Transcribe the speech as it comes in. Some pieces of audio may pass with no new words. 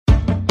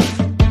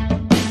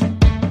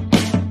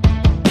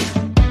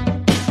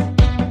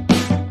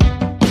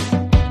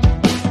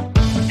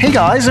Hey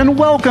guys, and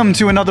welcome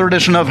to another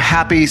edition of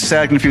Happy,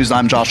 Sad, Confused.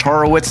 I'm Josh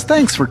Horowitz.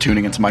 Thanks for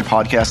tuning into my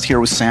podcast here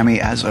with Sammy,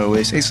 as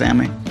always. Hey,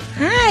 Sammy.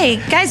 Hi.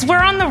 Guys,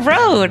 we're on the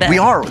road. We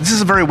are. This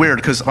is very weird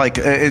because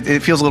it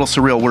feels a little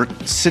surreal. We're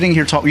sitting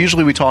here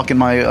usually we talk in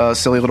my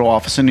silly little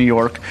office in New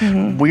York.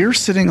 Mm-hmm. We're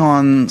sitting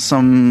on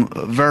some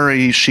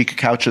very chic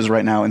couches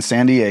right now in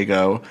San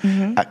Diego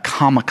at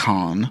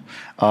Comic-Con.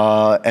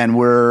 And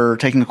we're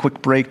taking a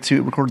quick break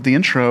to record the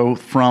intro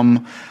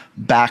from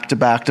back to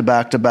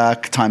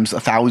back times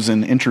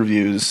 1,000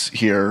 interviews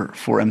here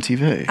for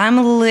MTV.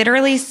 I'm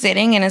literally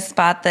sitting in a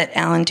spot that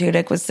Alan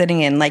Tudyk was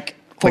sitting in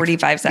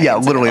 45 seconds Yeah,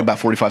 literally ago. About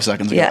 45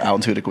 seconds ago,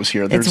 Alan Tudyk was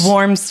here. It's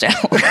warm still.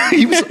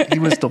 he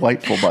was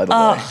delightful, by the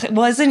way.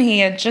 Wasn't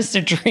he just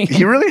a dream?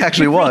 He really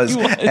actually was.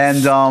 Really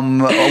was.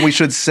 And we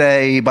should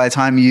say, by the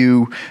time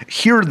you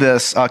hear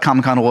this,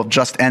 Comic-Con will have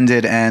just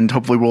ended, and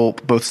hopefully we'll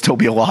both still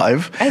be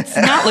alive. It's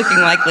not looking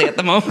likely at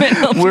the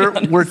moment.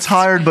 We're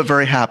tired but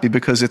very happy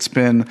because it's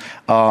been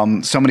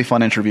so many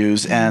fun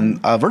interviews, and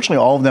virtually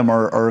all of them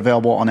are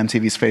available on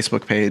MTV's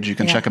Facebook page. You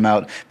can check them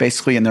out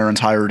basically in their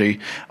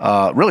entirety,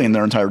 really in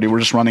their entirety. We're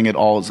just running it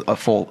all as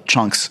full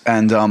chunks.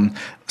 And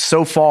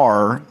so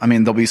far, I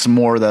mean, there'll be some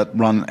more that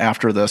run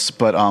after this,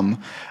 but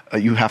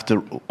you have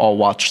to all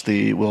watch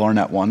the Will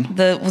Arnett one.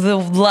 The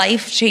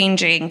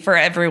life-changing for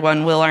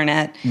everyone Will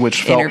Arnett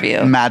which felt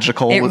interview.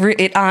 Magical.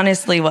 It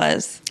honestly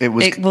was. It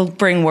will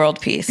bring world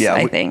peace,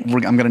 I think.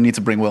 I'm going to need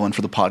to bring Will in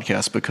for the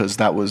podcast because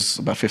that was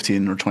about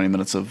 15 or 20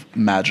 minutes of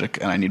magic,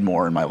 and I need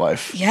more in my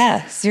life.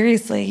 Yeah,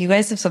 seriously. You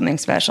guys have something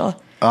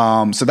special.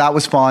 So that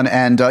was fun.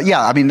 And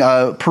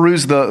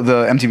peruse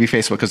the MTV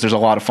Facebook because there's a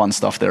lot of fun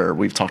stuff there.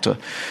 We've talked to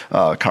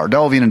Cara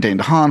Delevingne and Dane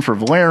DeHaan for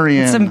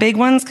Valerian. Some big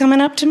ones coming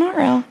up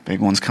tomorrow.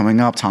 Big ones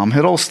coming up. Tom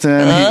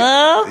Hiddleston.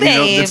 Oh,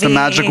 baby. It's the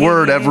magic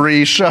word.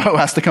 Every show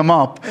has to come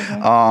up.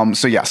 Mm-hmm.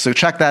 So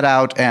check that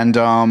out. And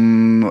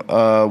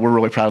we're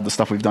really proud of the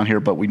stuff we've done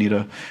here, but we need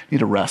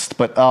a rest.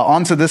 But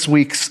on to this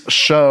week's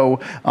show.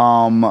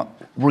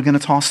 We're going to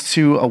toss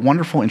to a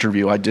wonderful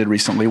interview I did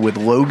recently with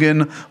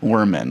Logan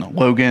Lerman.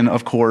 Logan,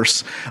 of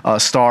course,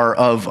 star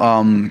of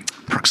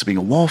Perks of Being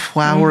a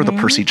Wallflower, the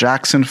Percy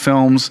Jackson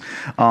films.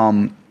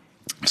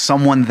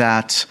 Someone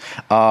that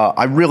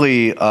I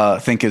really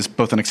think is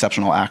both an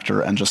exceptional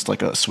actor and just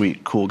like a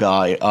sweet, cool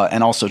guy,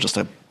 and also just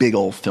a big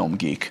old film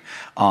geek.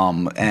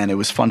 And it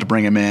was fun to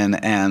bring him in,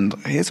 and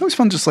it's always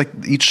fun just like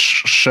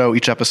each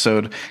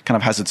episode kind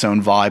of has its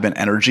own vibe and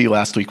energy.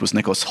 Last week was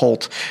Nicholas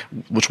Hoult,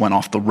 which went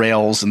off the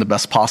rails in the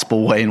best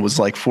possible way and was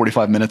like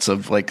 45 minutes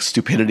of like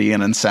stupidity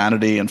and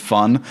insanity and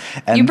fun.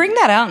 And you bring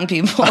that out in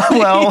people.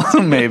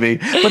 Well, maybe.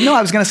 But no,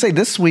 I was going to say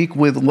this week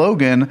with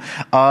Logan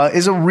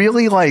is a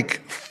really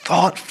like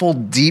thoughtful,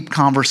 deep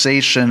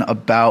conversation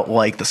about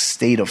like the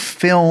state of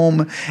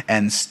film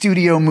and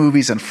studio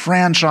movies and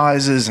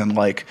franchises and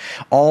like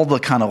all the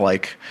kind of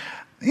like,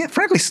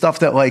 frankly, stuff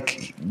that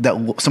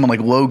someone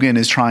like Logan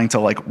is trying to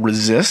like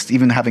resist,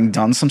 even having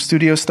done some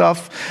studio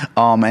stuff.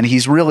 And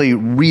he's really,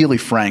 really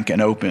frank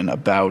and open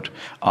about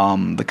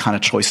the kind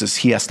of choices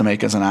he has to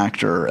make as an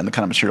actor and the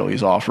kind of material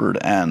he's offered.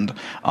 And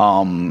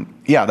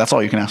that's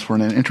all you can ask for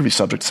in an interview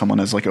subject. Someone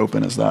as like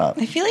open as that.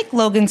 I feel like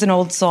Logan's an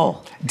old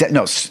soul.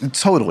 No,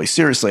 totally.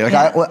 Seriously.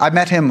 Like I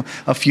met him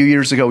a few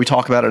years ago. We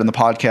talk about it in the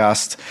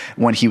podcast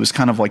when he was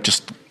kind of like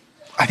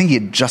I think he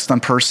had just done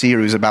Percy, or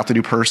he was about to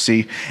do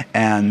Percy,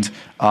 and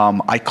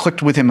I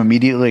clicked with him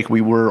immediately. Like we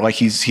were like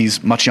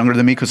he's much younger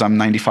than me because I'm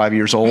 95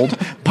 years old,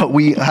 but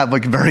we have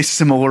like very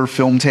similar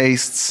film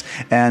tastes,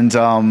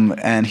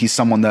 and he's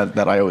someone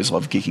that I always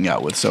love geeking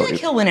out with. So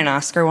he'll win an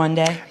Oscar one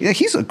day. Yeah,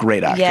 he's a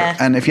great actor. Yeah.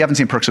 And if you haven't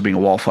seen Perks of Being a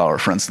Wallflower,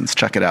 for instance,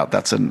 check it out.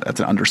 That's an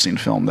underseen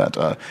film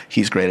that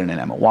he's great in, and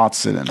Emma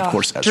Watson, and of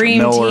course Ezra Dream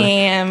Miller.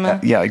 Team.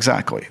 Yeah,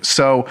 exactly.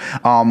 So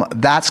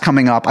that's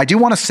coming up. I do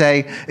want to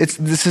say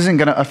this isn't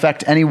going to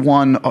affect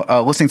anyone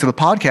listening to the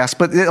podcast,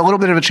 but a little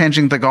bit of a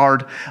changing the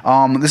guard.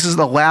 This is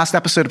the last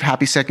episode of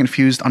Happy, Sad,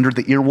 Confused under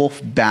the Earwolf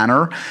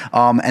banner,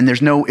 and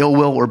there's no ill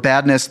will or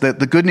badness. The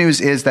good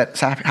news is that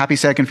Happy,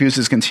 Sad, Confused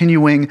is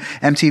continuing.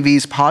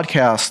 MTV's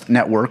podcast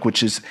network,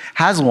 which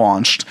has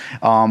launched,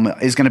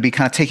 is going to be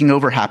kind of taking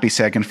over Happy,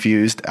 Sad,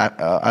 Confused.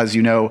 As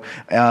you know,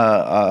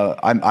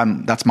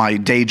 that's my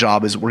day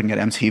job, is working at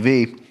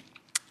MTV.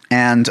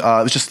 And it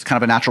was just kind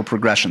of a natural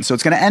progression. So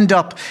it's going to end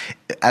up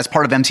as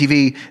part of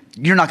MTV.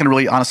 You're not going to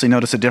really honestly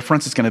notice a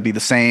difference. It's going to be the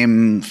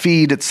same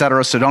feed, et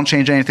cetera. So don't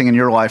change anything in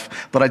your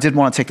life. But I did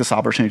want to take this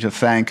opportunity to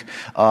thank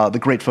the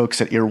great folks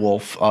at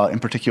Earwolf, in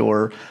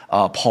particular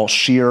Paul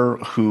Scheer,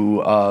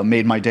 who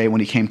made my day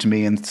when he came to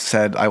me and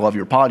said, I love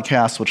your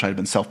podcast, which I had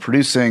been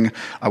self-producing.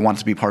 I wanted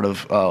to be part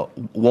of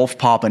Wolf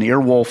Pop and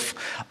Earwolf.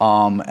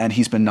 And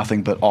he's been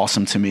nothing but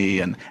awesome to me.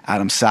 And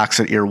Adam Sachs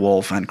at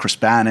Earwolf and Chris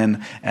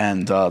Bannon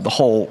and the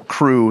whole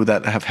crew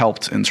that have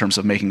helped in terms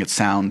of making it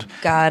sound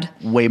God.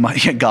 way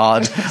much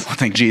God.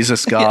 Thank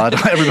Jesus, God,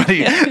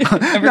 everybody.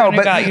 Everyone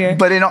who got here.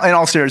 But in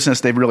all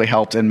seriousness, they've really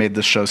helped and made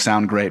this show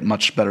sound great,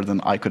 much better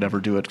than I could ever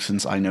do it,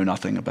 since I know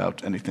nothing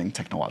about anything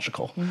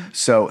technological.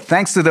 So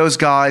thanks to those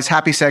guys.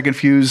 Happy Sag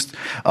Infused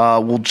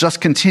will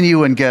just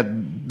continue and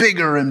get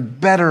bigger and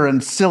better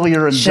and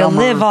sillier and She'll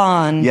dumber. live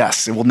on.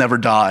 Yes, it will never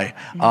die.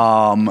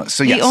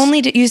 So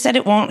yes. You said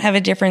it won't have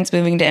a difference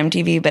moving to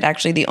MTV, but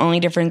actually the only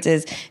difference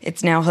is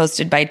it's now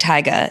hosted by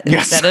Tyga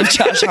instead of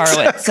Josh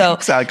Horowitz. So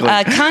exactly.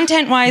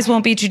 Content-wise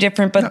won't be too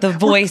different, but the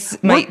voice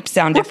might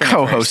sound different. We're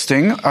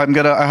co-hosting. I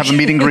have a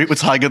meet and greet with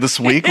Tyga this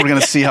week. We're going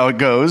to see how it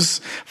goes.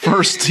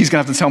 First, he's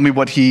going to have to tell me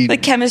what the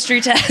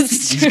chemistry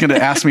test. He's going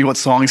to ask me what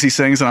songs he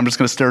sings, and I'm just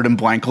going to stare at him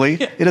blankly.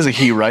 It is a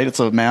he, right? It's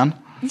a man?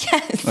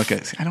 Yes.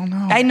 Okay. See, I don't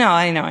know. I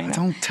know.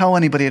 Don't tell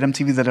anybody at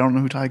MTV that I don't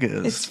know who Tyga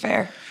is. It's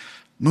fair.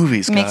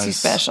 Movies, guys. Makes you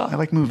special. I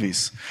like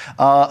movies.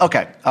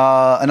 Okay.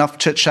 Enough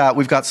chit chat.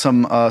 We've got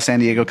some San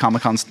Diego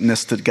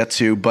Comic-Con-ness to get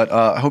to, but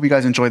I hope you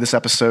guys enjoy this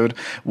episode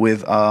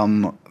with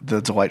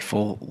the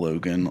delightful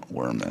Logan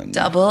Lerman.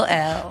 Double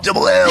L.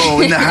 Double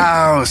L in the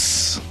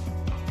house.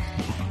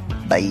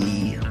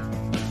 Bye.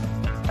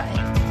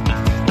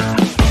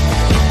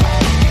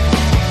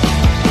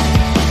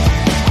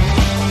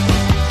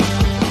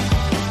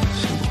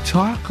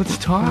 Let's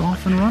talk. We're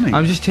off and running.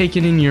 I'm just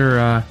taking in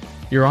your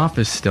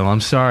office still. I'm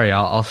sorry.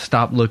 I'll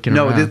stop looking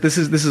around. No, this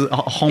is a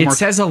hallmark. It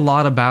says a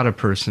lot about a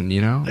person, when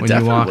Definitely.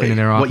 you walk into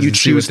their office. What you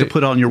choose to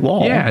put on your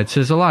wall. Yeah, it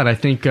says a lot. I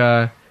think,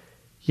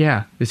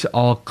 it's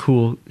all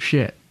cool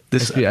shit.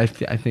 I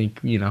think,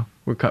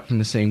 we're cut from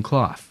the same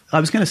cloth. I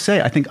was going to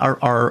say, I think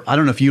our I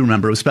don't know if you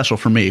remember, it was special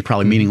for me,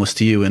 probably meaningless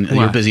to you in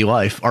your busy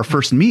life. Our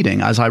first meeting,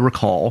 as I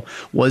recall,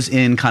 was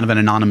in kind of an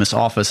anonymous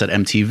office at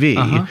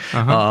MTV.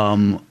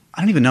 I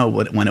don't even know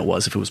when it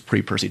was, if it was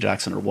pre-Percy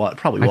Jackson or what.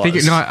 Probably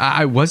was.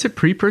 I was it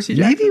pre-Percy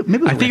Jackson?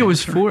 Maybe I think it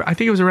was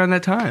around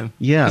that time.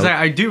 Yeah. Because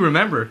I do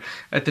remember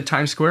at the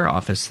Times Square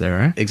office there.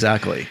 Right?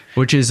 Exactly.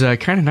 Which is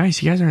kind of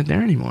nice. You guys aren't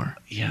there anymore.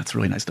 Yeah, it's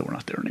really nice that we're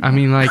not there anymore. I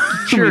mean,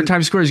 sure,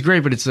 Times Square is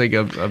great, but it's like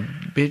a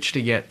bitch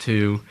to get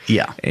to.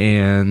 Yeah.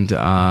 And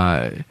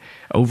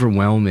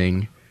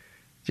overwhelming.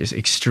 Just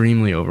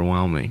extremely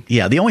overwhelming.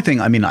 Yeah, the only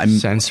thing, I'm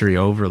sensory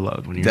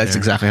overload when you're That's there.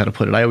 exactly how to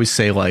put it. I always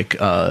say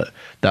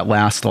that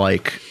last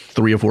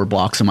 3 or 4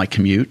 blocks of my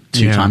commute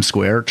to Times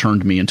Square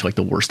turned me into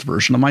the worst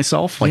version of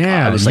myself.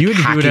 I was you would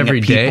do it every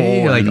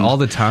day, all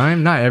the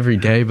time. Not every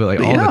day, but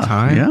all the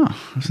time. Yeah,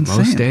 it's insane.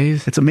 Most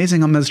days. It's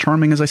amazing I'm as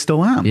charming as I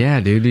still am. Yeah,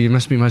 dude, you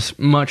must be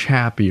much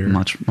happier.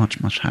 Much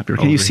happier.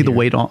 Can you see the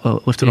weight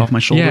lifted off my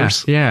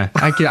shoulders? Yeah.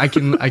 I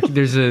can.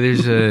 There's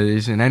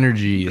an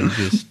energy of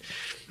just.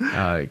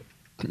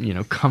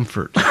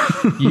 Comfort.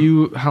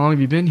 How long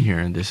have you been here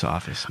in this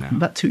office now?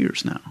 About 2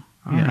 years now.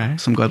 All right.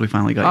 So I'm glad we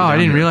finally got you Oh, down I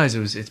didn't here. realize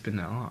it's been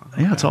that long.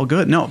 Yeah, Okay. it's all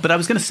good. No, but I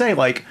was going to say,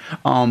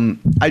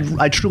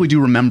 I truly do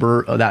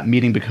remember that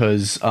meeting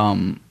because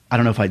I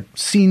don't know if I'd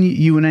seen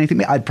you in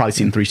anything. I'd probably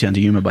seen 310 to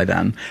Yuma by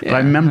then. But I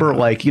remember,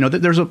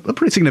 there's a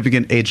pretty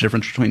significant age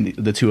difference between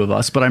the two of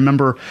us. But I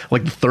remember, the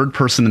third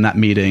person in that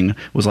meeting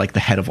was, the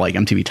head of,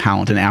 MTV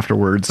talent. And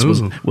afterwards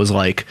was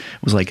like,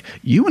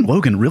 you and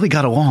Logan really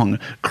got along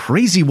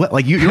crazy.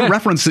 Your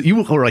reference,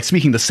 you were,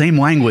 speaking the same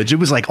language. It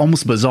was,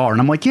 almost bizarre.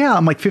 And I'm like, yeah,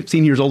 I'm,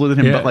 15 years older than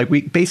him. Yeah. But,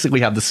 we basically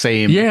have the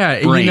same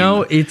brain.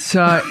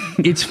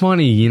 It's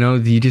funny,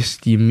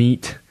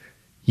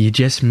 you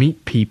just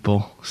meet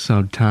people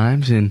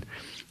sometimes, and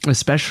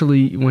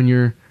especially when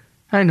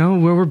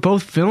we're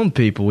both film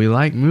people. We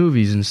like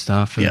movies and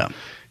stuff. And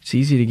it's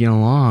easy to get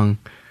along.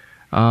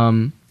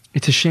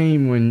 It's a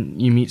shame when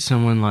you meet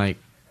someone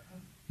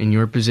in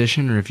your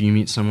position, or if you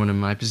meet someone in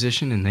my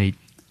position and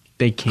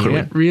they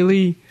can't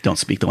really don't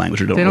speak the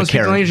language or they don't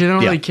speak the language. They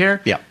don't really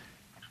care. Yeah,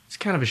 it's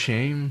kind of a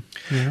shame.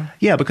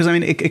 Yeah, because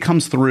it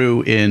comes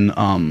through in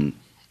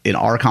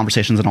our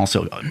conversations and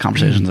also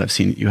conversations I've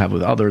seen you have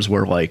with others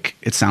where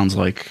it sounds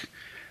like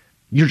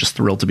you're just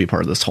thrilled to be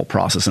part of this whole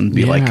process and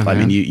be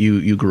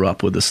you grew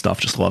up with this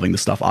stuff, just loving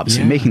this stuff,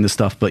 obviously making this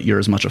stuff, but you're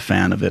as much a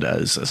fan of it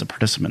as a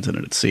participant in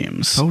it, it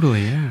seems.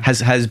 Totally, yeah.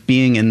 Has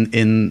being in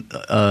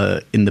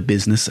the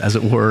business, as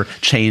it were,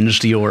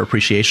 changed your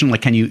appreciation?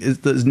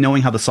 Does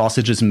knowing how the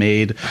sausage is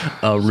made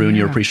ruin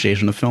your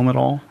appreciation of film at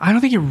all? I don't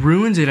think it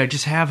ruins it. I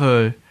just have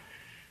a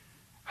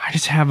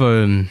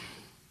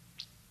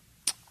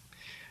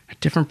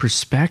different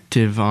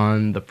perspective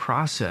on the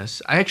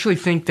process. I actually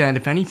think that,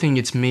 if anything,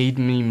 it's made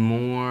me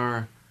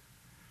more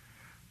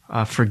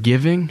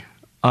forgiving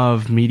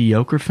of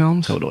mediocre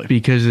films. Totally.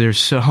 Because they're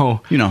so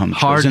how much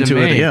hard goes into to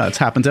make. It. Yeah, it's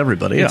happened to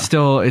everybody. Yeah. It's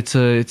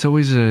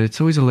always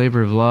a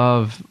labor of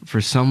love for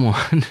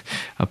someone,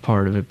 a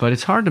part of it. But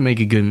it's hard to make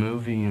a good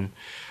movie, and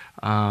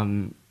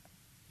I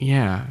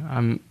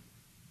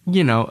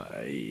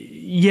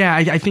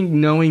think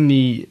knowing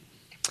the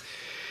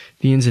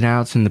ins and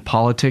outs and the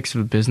politics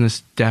of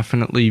business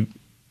definitely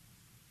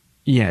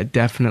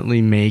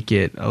make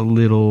it a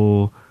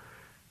little,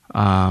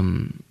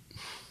 no,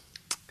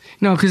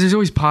 because there's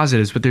always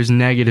positives, but there's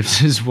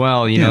negatives as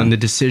well, in the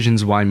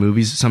decisions why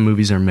some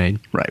movies are made.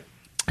 Right.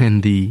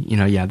 and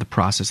the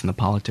process and the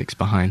politics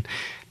behind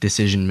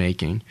decision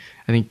making.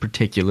 I think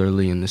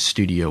particularly in the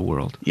studio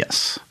world.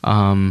 Yes.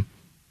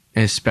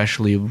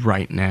 Especially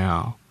right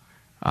now,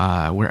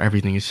 where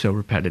everything is so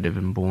repetitive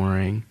and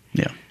boring.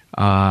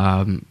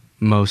 Yeah.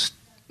 Most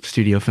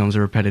studio films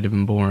are repetitive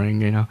and boring,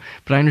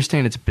 But I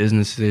understand it's a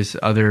business. There's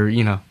other,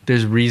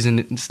 there's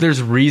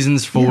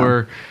reasons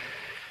for,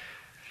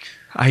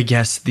 I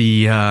guess,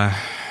 the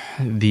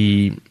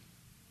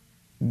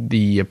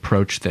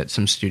approach that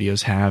some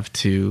studios have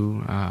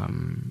to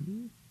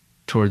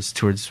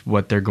towards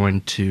what they're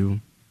going to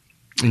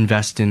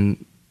invest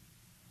in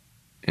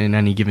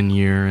any given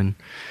year, and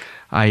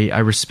I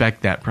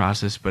respect that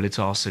process, but it's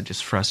also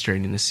just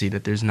frustrating to see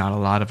that there's not a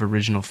lot of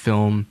original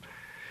film,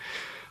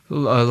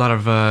 a lot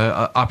of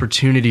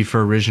opportunity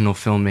for original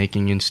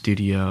filmmaking in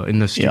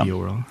the studio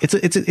world.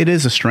 It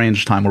is a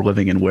strange time we're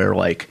living in where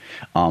and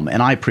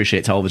I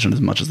appreciate television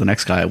as much as the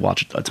next guy. I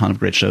watch a ton of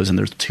great shows, and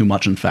there's too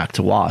much, in fact,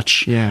 to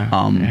watch.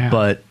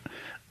 But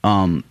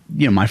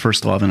my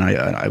first love, and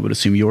I would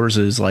assume yours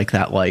is like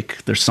that.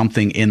 There's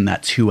something in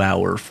that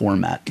 2-hour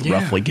format,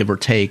 roughly, give or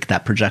take,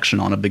 that projection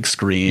on a big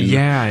screen.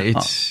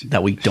 It's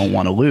that we don't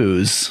want to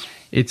lose.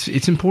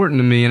 It's important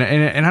to me,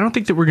 and I don't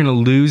think that we're going to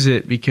lose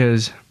it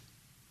because.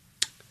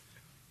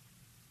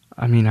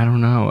 I don't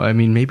know.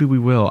 Maybe we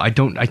will. I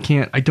don't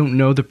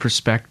know the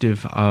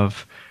perspective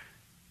of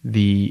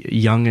the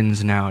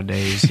youngins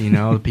nowadays,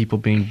 the people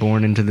being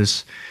born into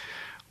this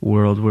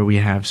world where we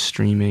have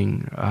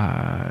streaming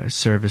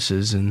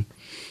services and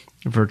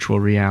virtual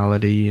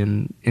reality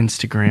and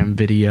Instagram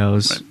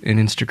videos and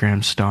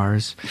Instagram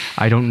stars.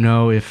 I don't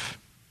know if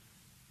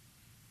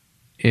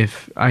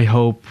I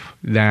hope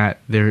that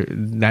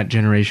that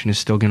generation is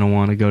still going to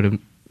want to go to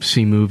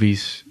see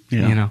movies,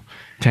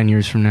 10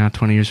 years from now,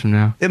 20 years from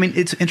now.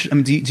 It's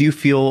interesting. Do you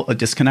feel a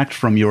disconnect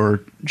from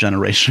your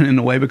generation in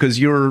a way, because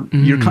you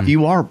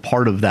are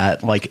part of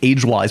that,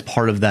 age-wise,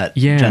 part of that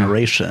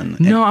generation?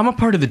 No, I'm a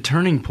part of the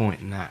turning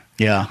point in that.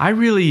 Yeah, I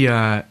really,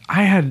 I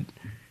had,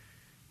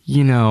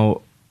 I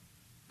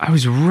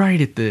was right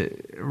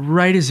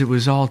as it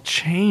was all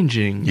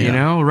changing.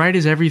 Right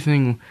as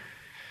everything.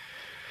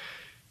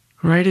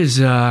 Right as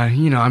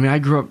I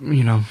grew up,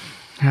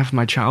 half of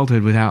my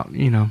childhood without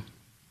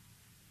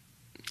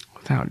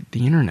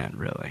the internet,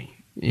 really.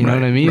 You know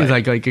what I mean?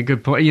 Right. Like a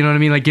good point. You know what I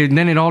mean?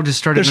 Then it all just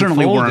started. There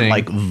certainly unfolding.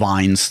 weren't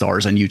Vine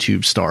stars and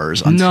YouTube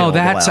stars. Until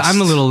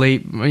I'm a little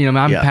late.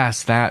 I'm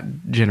past that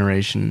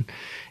generation.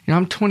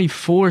 I'm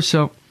 24,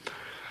 so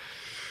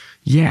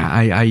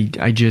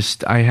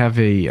I have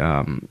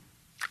a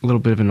little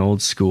bit of an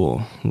old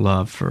school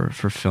love for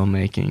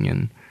filmmaking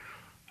and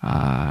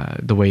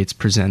the way it's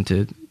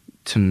presented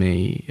to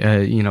me.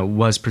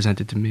 Was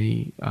presented to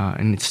me,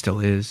 and it still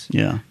is.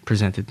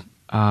 Presented.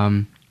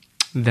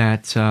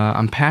 That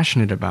I'm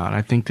passionate about.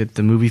 I think that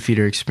the movie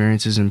theater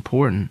experience is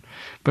important,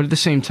 but at the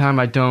same time,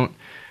 I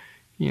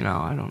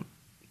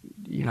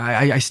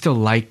still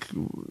like,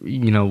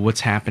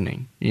 what's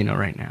happening,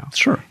 right now.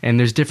 Sure. And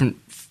there's different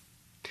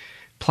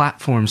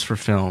platforms for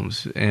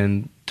films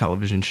and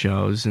television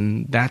shows,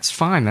 and that's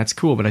fine. That's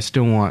cool. But I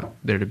still want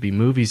there to be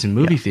movies and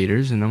movie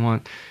theaters, and I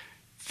want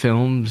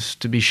films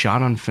to be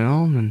shot on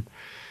film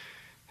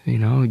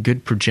and,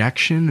 good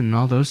projection and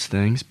all those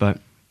things.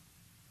 But,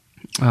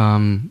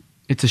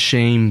 it's a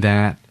shame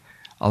that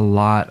a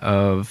lot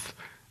of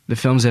the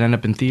films that end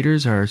up in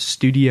theaters are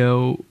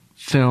studio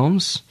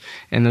films,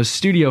 and those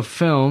studio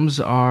films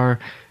are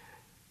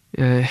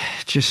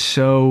just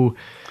so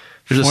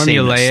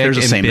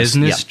formulaic and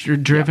business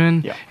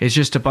driven. It's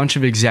just a bunch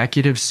of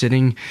executives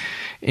sitting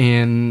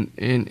in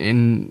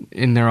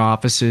their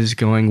offices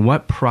going,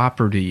 what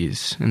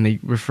properties, and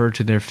they refer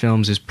to their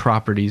films as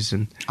properties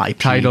and IP,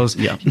 titles,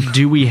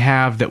 do we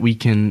have that we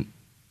can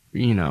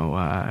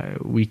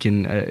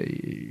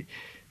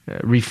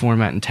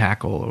reformat and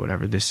tackle or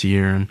whatever this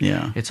year. And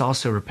it's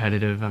also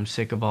repetitive. I'm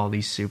sick of all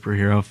these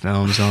superhero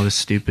films, all this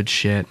stupid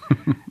shit.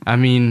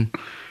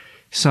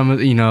 Some of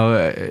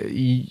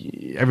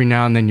every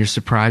now and then you're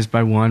surprised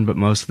by one, but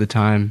most of the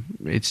time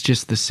it's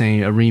just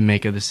a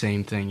remake of the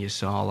same thing you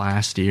saw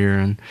last year,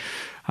 and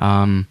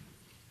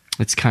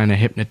it's kind of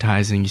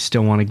hypnotizing. You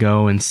still want to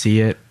go and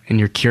see it, and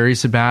you're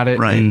curious about it,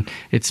 and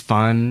it's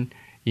fun,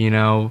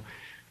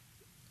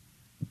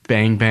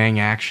 bang bang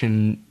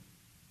action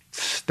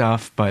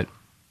stuff, but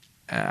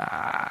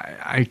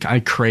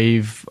I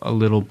crave a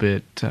little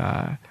bit.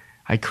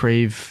 I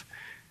crave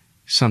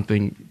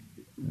something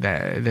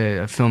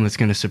a film that's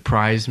going to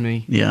surprise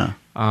me.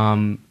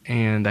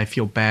 And I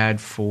feel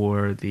bad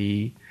for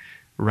the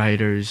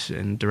writers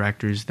and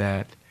directors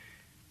that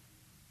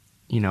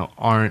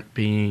aren't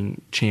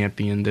being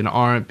championed and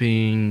aren't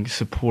being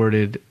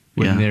supported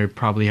when they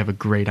probably have a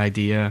great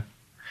idea.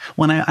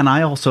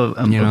 I also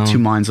am of two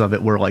minds of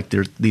it, where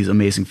there's these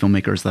amazing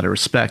filmmakers that I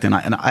respect, and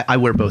I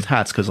wear both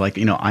hats, because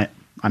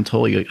I'm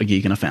totally a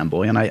geek and a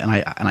fanboy, and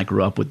I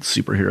grew up with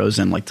superheroes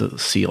and like to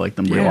see like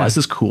them realized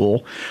is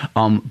cool.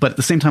 But at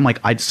the same time, like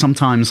I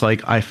sometimes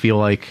like I feel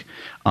like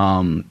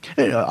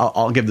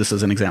I'll give this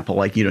as an example.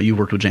 Like, you know, you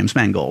worked with James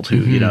Mangold, who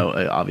you know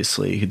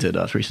obviously he did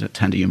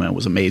 310 to Yuma,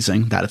 was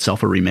amazing. That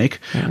itself a remake,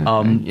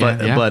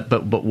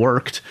 but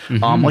worked.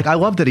 Like I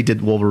love that he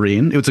did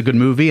Wolverine. It was a good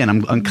movie, and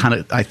I'm kind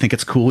of I think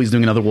it's cool he's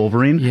doing another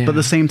Wolverine. Yeah. But at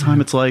the same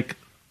time, it's like,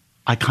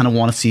 I kind of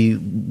want to see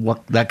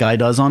what that guy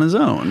does on his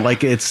own.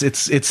 Like it's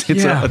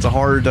a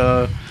hard.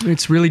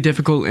 It's really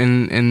difficult,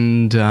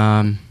 and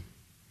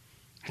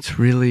it's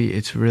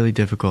really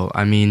difficult.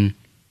 I mean,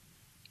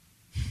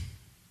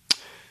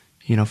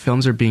 you know,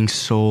 films are being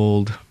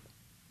sold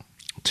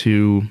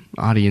to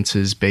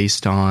audiences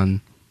based on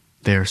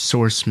their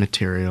source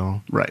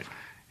material, right,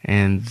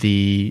 and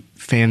the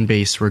fan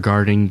base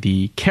regarding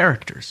the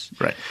characters,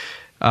 right.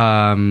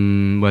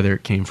 Whether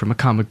it came from a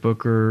comic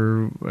book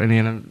or an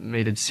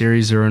animated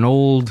series or an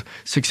old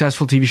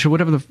successful TV show,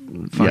 whatever the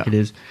fuck it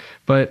is.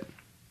 But,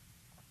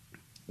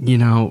 you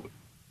know,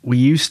 we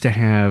used to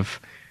have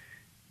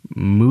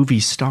movie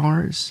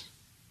stars,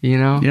 you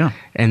know? Yeah.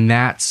 And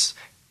that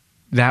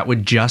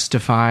would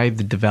justify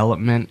the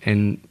development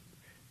and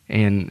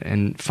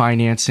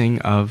financing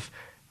of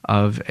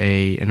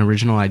an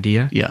original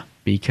idea. Yeah.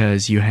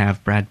 Because you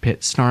have Brad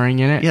Pitt starring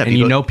in it. Yeah, and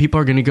you know people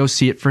are going to go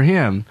see it for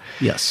him.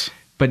 Yes.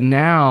 But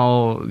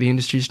now the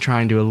industry is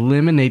trying to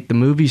eliminate the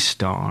movie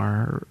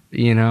star,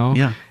 you know?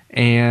 Yeah.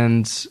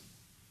 And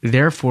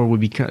therefore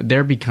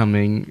they're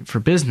becoming, for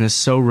business,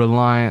 so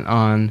reliant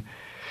on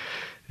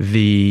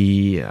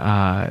the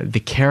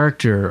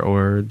character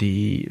or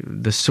the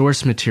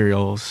source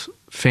material's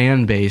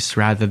fan base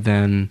rather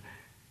than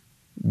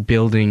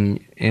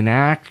building an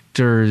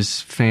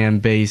actor's fan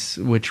base,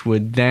 which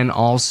would then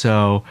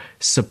also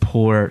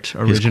support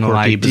original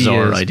quirky, ideas,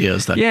 bizarre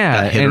ideas that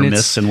hit or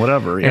miss and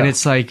whatever. Yeah. And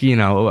it's like, you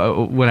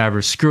know,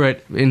 whatever. Screw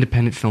it.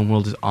 Independent film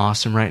world is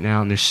awesome right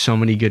now, and there's so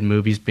many good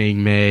movies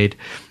being made.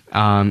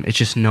 It's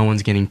just no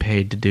one's getting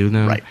paid to do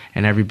them, right.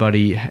 And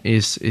everybody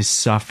is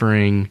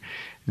suffering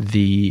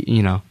the,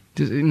 you know,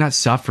 not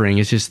suffering.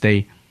 It's just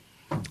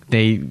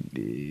nobody.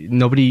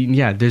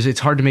 Yeah, it's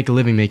hard to make a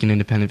living making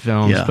independent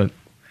films, but.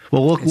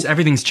 Well,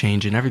 everything's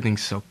changing.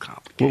 Everything's so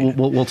complicated.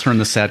 We'll turn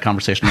this sad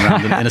conversation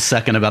around in a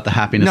second about the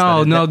happiness.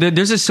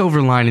 There's a silver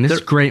lining.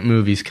 There's great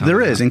movies coming.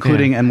 There is,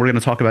 including, and we're going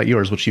to talk about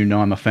yours, which you know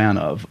I'm a fan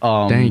of.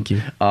 Thank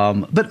you.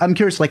 But I'm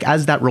curious, like,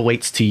 as that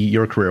relates to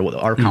your career, with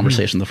our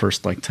conversation, the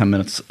first like 10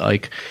 minutes,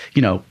 like,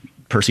 you know,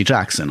 Percy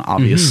Jackson,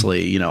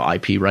 obviously, you know,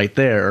 IP right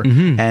there,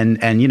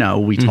 and you know,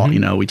 we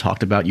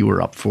talked about you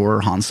were up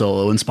for Han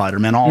Solo and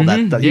Spider-Man, all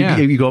that.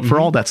 You go up for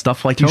all that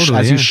stuff, like you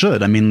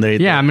should. I mean, I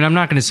mean, I'm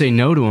not going to say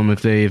no to them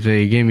if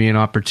they gave me an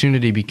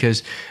opportunity,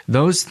 because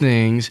those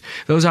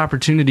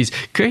opportunities,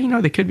 you know,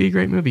 they could be a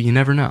great movie. You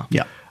never know.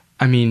 Yeah,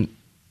 I mean,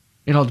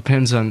 it all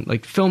depends on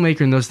like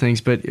filmmaker and those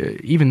things. But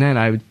even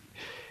then,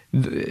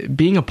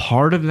 being a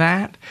part of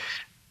that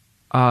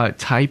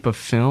type of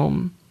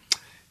film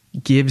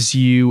gives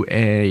you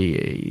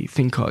a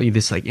thing called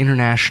this like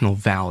international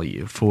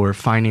value for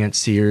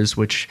financiers,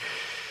 which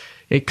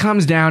it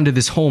comes down to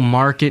this whole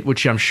market,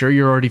 which I'm sure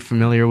you're already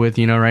familiar with,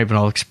 you know, right? But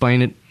I'll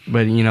explain it.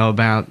 But, you know,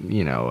 about,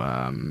 you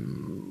know,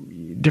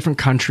 different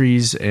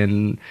countries,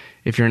 and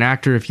if you're an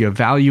actor, if you have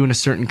value in a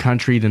certain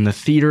country, then the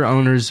theater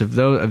owners of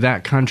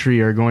that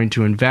country are going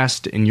to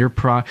invest in your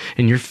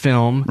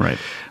film, right?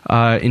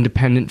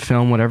 Independent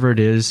film, whatever it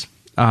is.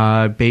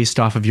 Based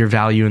off of your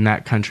value in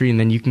that country, and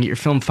then you can get your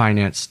film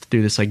financed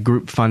through this like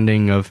group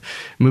funding of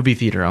movie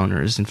theater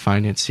owners and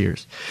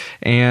financiers.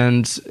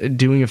 And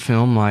doing a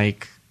film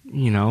like,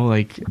 you know,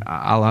 like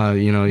a la,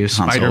 you know, your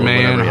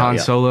Spider-Man, Han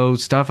Solo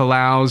stuff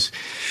allows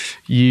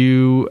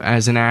you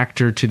as an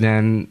actor to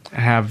then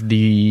have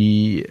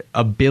the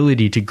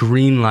ability to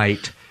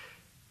greenlight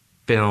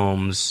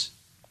films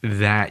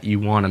that you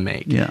want to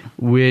make. Yeah.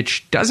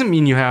 Which doesn't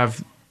mean you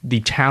have the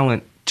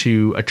talent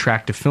to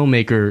attract a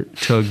filmmaker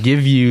to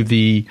give you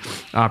the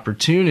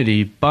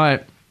opportunity,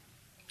 but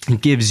it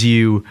gives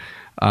you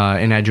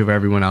an edge over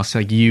everyone else.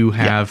 Like you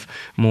have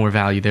more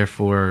value,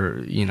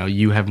 therefore, you know,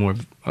 you have more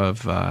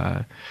of,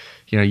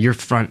 you know, you're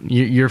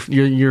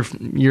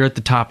at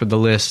the top of the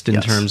list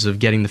in terms of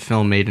getting the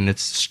film made, and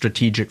it's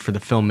strategic for the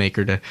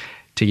filmmaker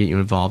to get you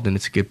involved, and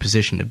it's a good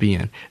position to be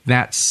in.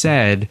 That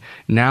said,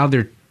 now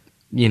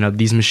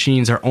these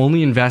machines are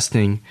only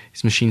investing,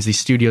 these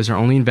studios are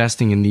only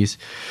investing in these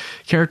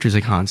characters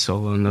like Han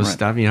Solo and those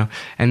stuff, you know,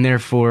 and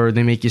therefore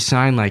they make you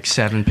sign like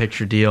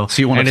 7-picture deal.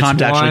 So you want time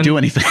to actually do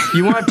anything.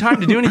 You want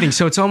time to do anything.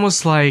 So it's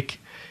almost like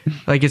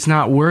it's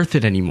not worth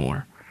it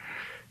anymore.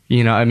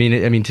 You know, I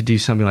mean, to do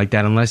something like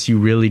that, unless you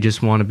really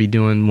just want to be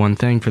doing one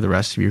thing for the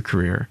rest of your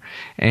career.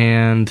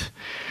 And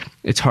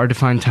it's hard to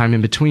find time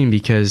in between,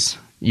 because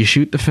you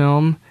shoot the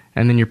film,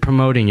 and then you're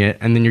promoting it,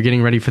 and then you're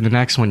getting ready for the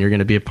next one you're going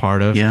to be a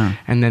part of. Yeah.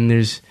 And then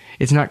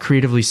it's not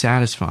creatively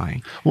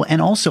satisfying. Well,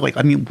 and also, like,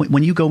 I mean,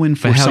 when you go in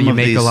for but hell, some you of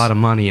make these, a lot of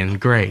money, and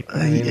great.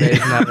 I mean,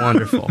 isn't that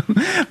wonderful?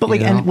 But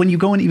like, and when you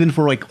go in even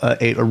for like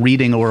a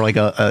reading or like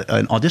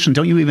an audition,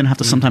 don't you even have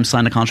to sometimes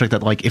sign a contract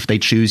that like if they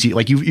choose you,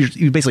 like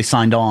you basically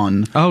signed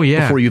on? Oh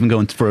yeah. Before you even go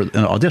in for an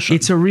audition.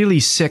 It's a really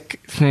sick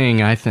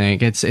thing. I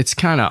think it's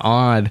kind of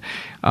odd.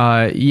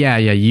 Yeah.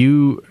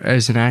 You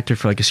as an actor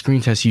for like a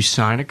screen test, you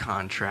sign a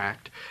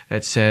contract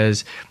that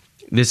says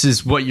this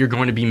is what you're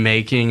going to be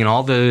making, and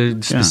all the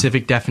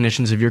specific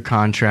definitions of your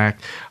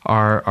contract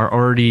are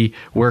already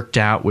worked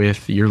out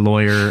with your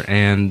lawyer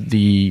and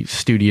the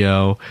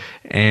studio,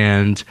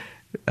 and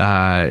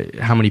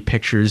how many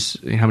pictures,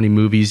 how many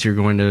movies you're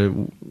going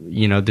to,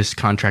 this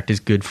contract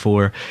is good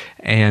for,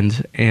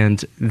 and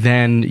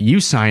then you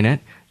sign it.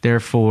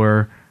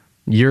 Therefore,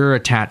 you're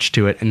attached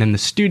to it, and then the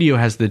studio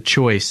has the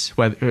choice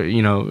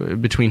whether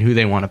between who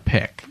they want to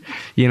pick.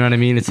 You know what I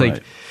mean? It's right.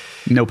 Like.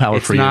 No power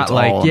for you. It's not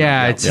like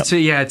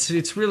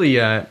it's really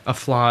a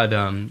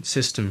flawed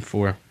system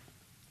for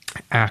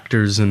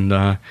actors,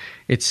 and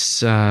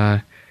it's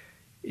but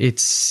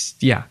it's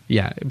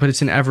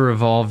an ever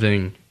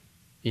evolving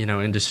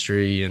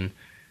industry, and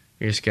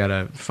you just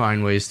gotta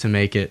find ways to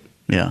make it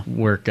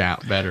work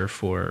out better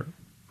for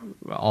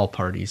all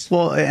parties.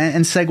 Well,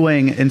 and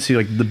segueing into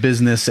like the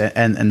business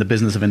and the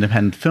business of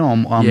independent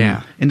film,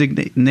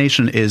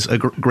 Indignation is a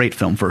great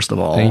film, first of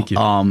all. Thank you.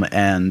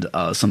 And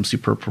some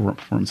superb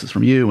performances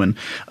from you and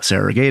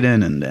Sarah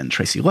Gadon and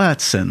Tracy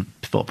Letts and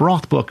Philip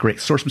Rothbook, great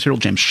source material.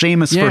 James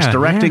Seamus, first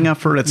directing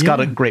effort. It's got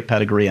a great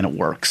pedigree and it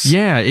works.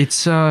 Yeah,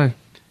 it's I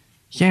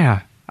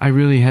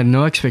really had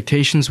no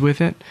expectations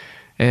with it.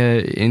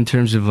 In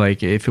terms of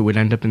like if it would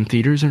end up in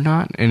theaters or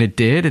not, and it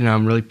did, and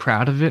I'm really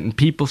proud of it, and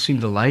people seem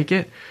to like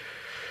it,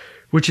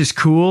 which is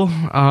cool.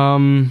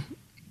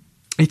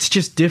 It's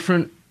just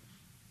different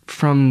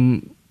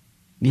from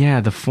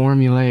the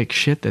formulaic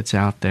shit that's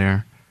out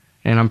there,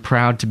 and I'm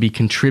proud to be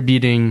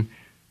contributing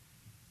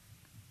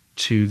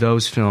to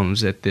those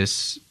films at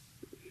this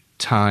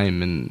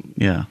time and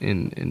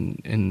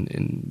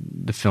in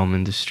the film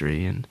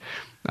industry, and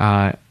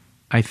I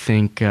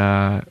think.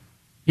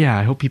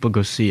 I hope people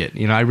go see it.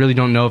 I really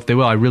don't know if they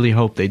will. I really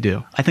hope they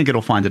do. I think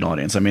it'll find an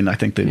audience. I mean, I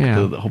think that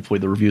hopefully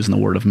the reviews and the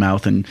word of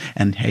mouth and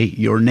hey,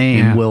 your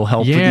name will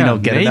help get it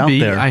out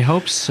there. I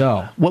hope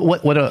so.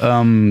 What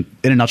in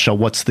a nutshell,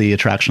 what's the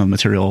attraction of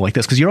material like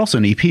this? Because you're also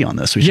an EP on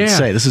this. We should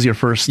say this is your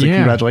first.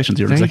 Congratulations,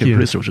 you're an executive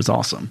producer, which is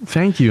awesome.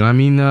 Thank you. I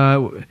mean,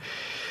 the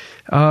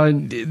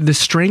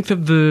strength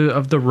of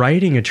the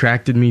writing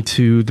attracted me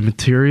to the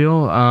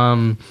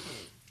material.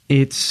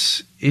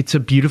 It's a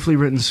beautifully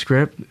written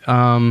script.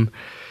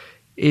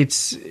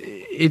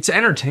 It's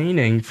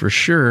entertaining for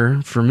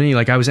sure for me.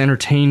 Like I was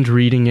entertained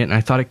reading it, and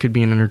I thought it could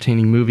be an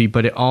entertaining movie,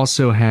 but it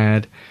also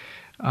had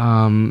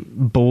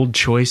bold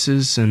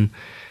choices and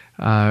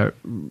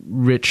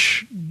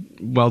rich,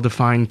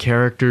 well-defined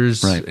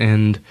characters. Right.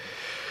 And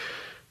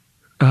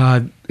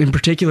in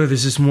particular,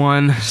 there's this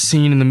one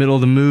scene in the middle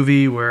of the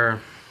movie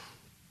where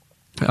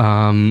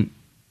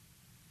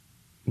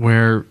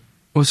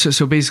well,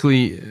 so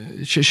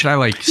basically, should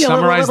I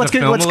summarize the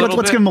film a little bit?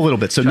 Let's give them a little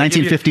bit. So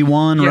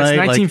 1951, right? Yes,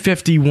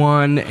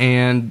 1951,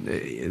 and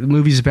the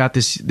movie's about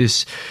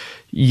this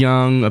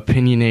young,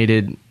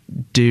 opinionated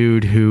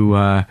dude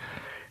who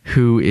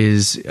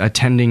is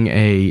attending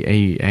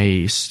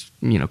a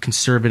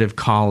conservative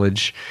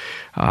college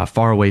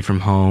far away from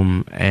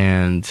home,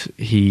 and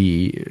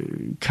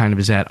he kind of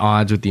is at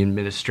odds with the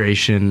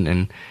administration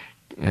and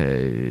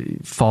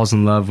falls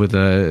in love with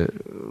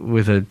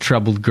a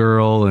troubled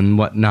girl and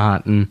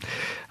whatnot, and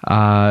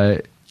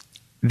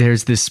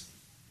there's this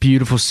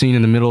beautiful scene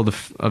in the middle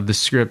of the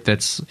script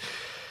that's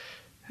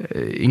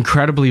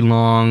incredibly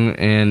long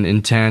and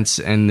intense,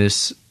 and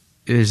there's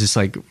this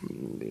like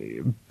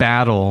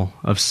battle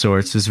of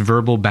sorts, this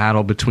verbal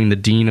battle between the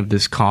dean of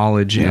this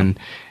college and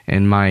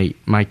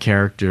my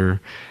character,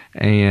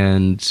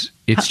 and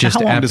it's just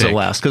how long epic. Does it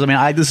last? Because I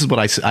mean, this is what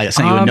I sent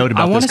you a note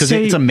about this because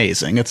it's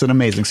amazing. It's an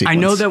amazing sequence. I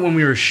know that when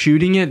we were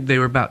shooting it, they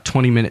were about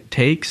 20-minute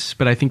takes,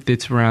 but I think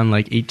it's around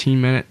like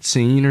 18-minute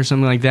scene or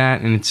something like that,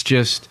 and it's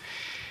just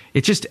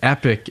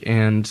epic.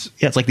 And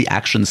it's like the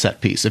action set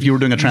piece. If you were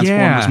doing a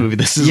Transformers movie,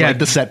 this is like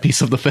the set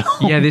piece of the film.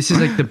 Yeah, this is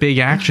like the big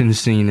action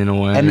scene in a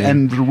way,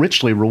 and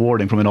richly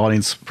rewarding from an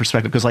audience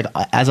perspective. Because like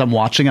as I'm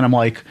watching it, I'm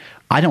like,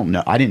 I don't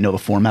know. I didn't know the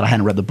format. I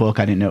hadn't read the book.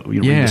 I didn't know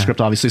read the script,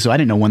 obviously, so I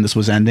didn't know when this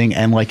was ending.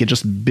 And like it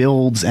just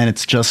builds, and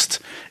it's just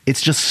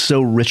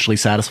so richly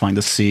satisfying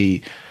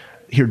to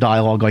hear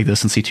dialogue like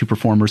this and see two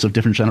performers of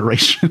different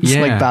generations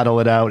like battle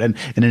it out and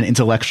in an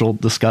intellectual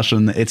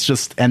discussion. It's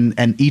just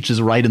and each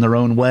is right in their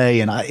own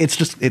way, and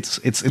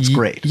it's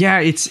great. Yeah,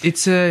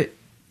 it's a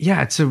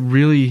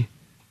really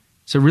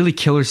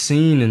killer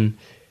scene, and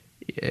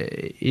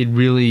it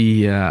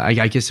really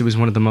I guess it was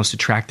one of the most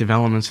attractive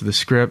elements of the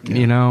script,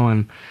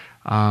 and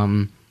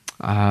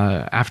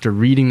after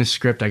reading the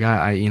script, I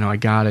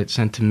got it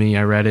sent to me.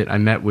 I read it. I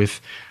met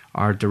with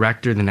our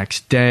director the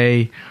next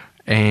day,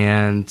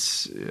 and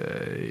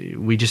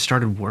we just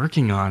started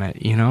working on it.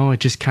 It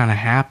just kind of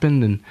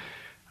happened, and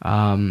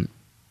I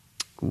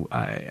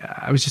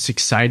was just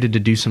excited to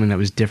do something that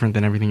was different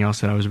than everything else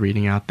that I was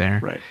reading out there.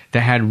 Right.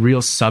 That had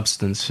real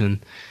substance and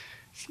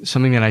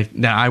something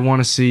that I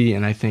want to see,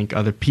 and I think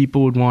other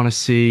people would want to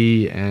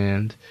see,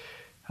 and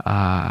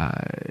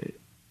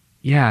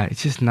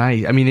it's just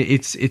nice. I mean,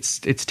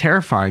 it's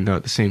terrifying though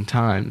at the same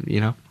time.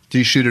 Do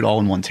you shoot it all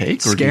in one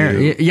take? Or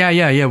Scary.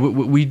 Yeah.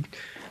 We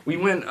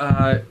went.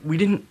 We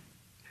didn't,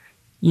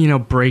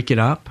 break it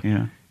up.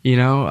 Yeah.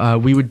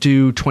 We would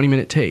do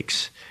 20-minute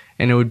takes,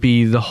 and it would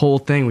be the whole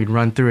thing. We'd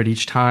run through it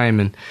each time,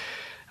 and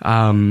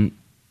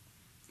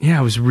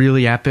it was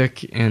really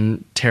epic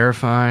and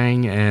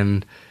terrifying,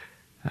 and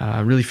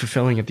really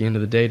fulfilling at the end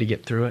of the day to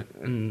get through it,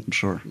 and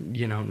sure,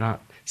 not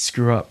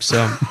screw up.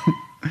 So,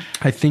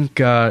 I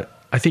think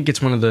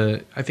it's one of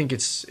the. I think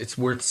it's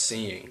worth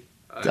seeing.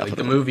 Like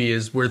the movie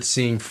is worth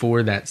seeing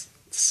for that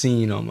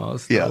scene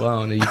almost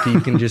alone.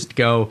 You can just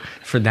go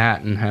for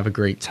that and have a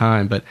great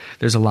time, but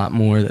there's a lot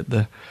more that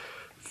the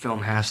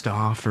film has to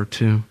offer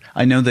too.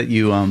 I know that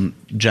you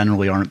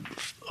generally aren't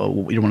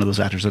you're one of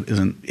those actors that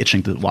isn't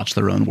itching to watch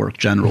their own work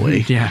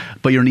generally. Yeah.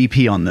 But you're an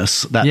EP on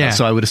this.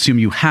 So I would assume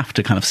you have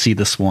to kind of see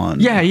this one.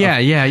 Yeah.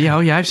 Oh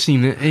yeah, I've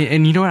seen it.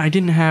 And you know what? I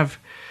didn't have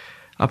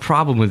a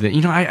problem with it.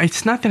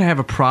 It's not that I have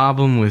a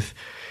problem with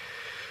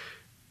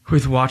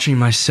watching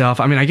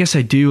myself. I mean, I guess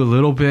I do a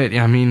little bit.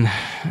 I mean,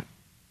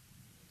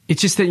 it's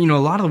just that, a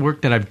lot of the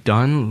work that I've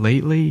done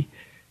lately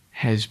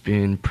has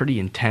been pretty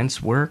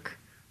intense work,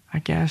 I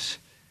guess.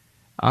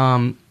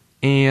 And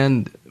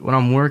when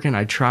I'm working,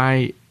 I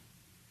try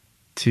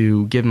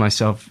to give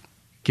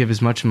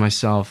as much of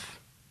myself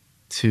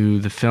to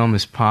the film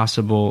as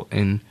possible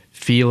and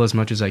feel as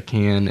much as I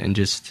can and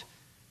just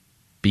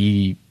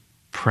be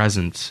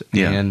present.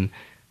 Yeah. And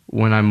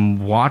when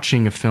I'm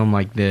watching a film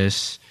like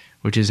this,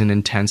 which is an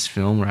intense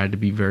film where I had to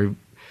be very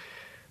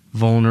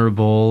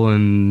vulnerable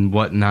and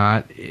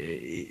whatnot,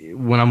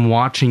 when I'm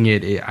watching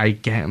it,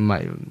 I'm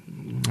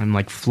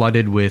like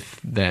flooded with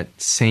that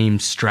same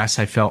stress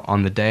I felt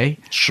on the day.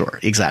 Sure,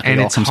 exactly.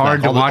 And it's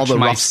hard to watch all the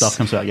rough stuff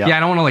comes out. Yeah,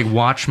 I don't want to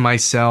watch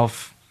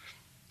myself.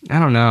 I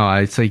don't know.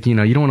 It's like, you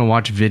don't want to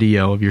watch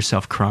video of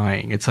yourself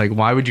crying. It's like,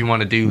 why would you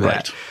want to do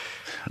that? Right.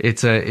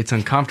 It's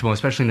uncomfortable,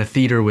 especially in a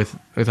theater with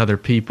other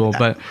people.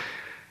 But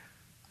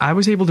I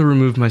was able to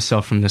remove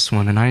myself from this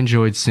one, and I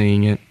enjoyed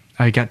seeing it.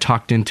 I got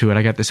talked into it.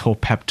 I got this whole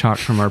pep talk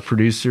from our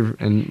producer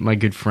and my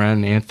good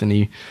friend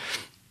Anthony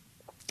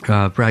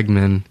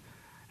Bregman,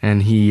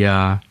 and he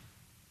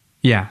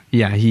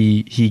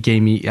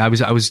gave me. I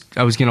was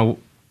gonna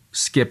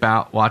skip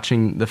out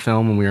watching the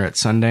film when we were at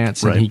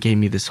Sundance, and he gave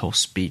me this whole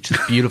speech,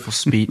 this beautiful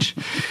speech,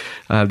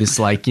 this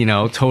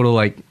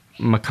total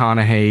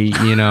McConaughey,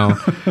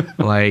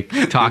 like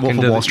talking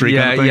to Wall Street,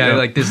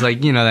 like this,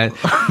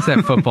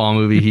 that football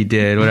movie he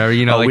did, whatever,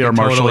 We Are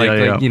Marshall,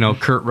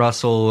 Kurt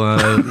Russell,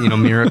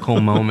 miracle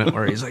moment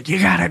where he's like, you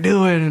gotta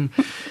do it, and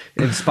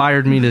it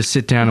inspired me to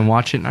sit down and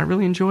watch it, and I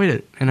really enjoyed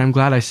it, and I'm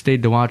glad I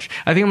stayed to watch.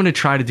 I think I'm going to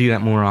try to do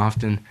that more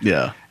often,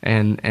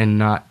 and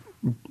not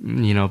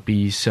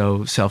be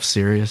so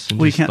self-serious. And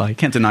well, you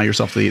can't deny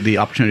yourself the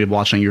opportunity of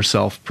watching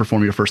yourself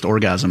perform your first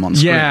orgasm on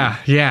screen.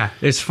 Yeah.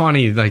 It's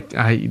funny.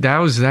 That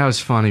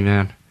was funny,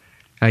 man.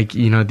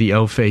 The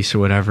O face or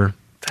whatever.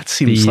 That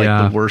seems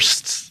like the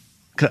worst.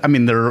 I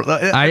mean,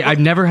 I've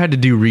never had to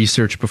do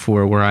research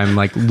before where I'm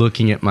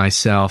looking at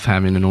myself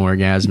having an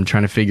orgasm,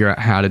 trying to figure out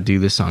how to do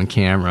this on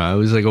camera. It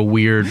was like a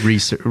weird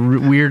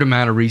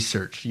amount of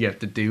research you have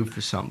to do for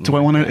something. Do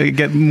I want to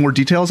get more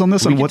details on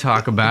this? We can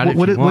talk about it.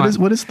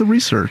 What is the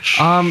research?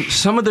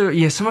 Some of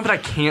it I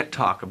can't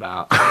talk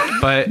about,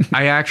 but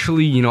I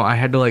actually, I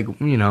had to I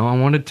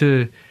wanted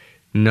to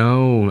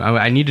know.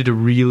 I needed to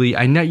really.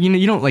 I know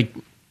you don't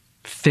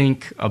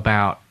think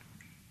about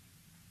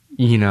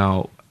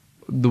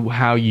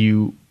how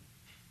you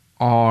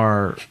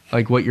are,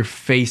 what your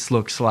face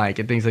looks like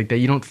and things like that.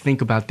 You don't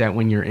think about that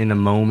when you're in a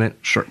moment.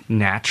 Sure.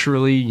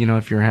 Naturally,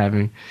 if you're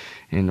having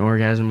an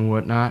orgasm or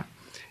whatnot.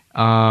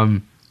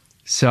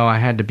 So I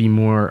had to be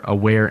more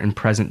aware and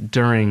present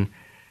during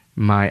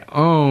my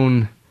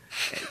own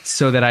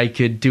so that I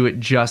could do it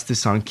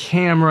justice on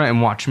camera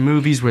and watch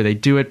movies where they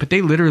do it. But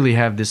they literally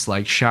have this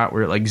shot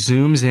where it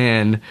zooms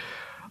in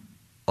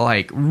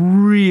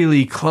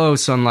really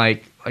close on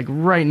right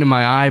into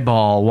my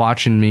eyeball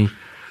watching me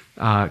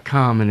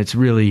come, and it's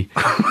really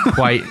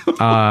quite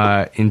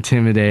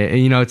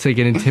intimidating. It's like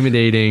an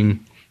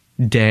intimidating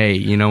day,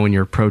 when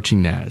you're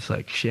approaching that. It's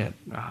like, shit,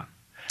 I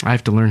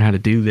have to learn how to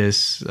do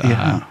this,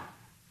 on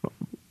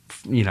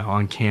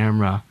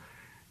camera.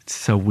 It's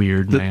so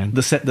weird, man.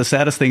 The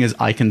saddest thing is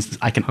I can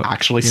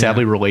actually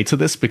sadly relate to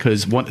this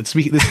because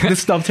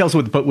this dovetails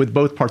with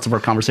both parts of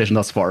our conversation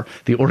thus far,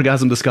 the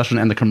orgasm discussion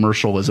and the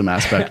commercialism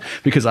aspect,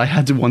 because I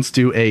had to once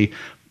do a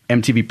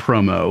MTV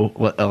promo,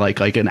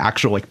 like an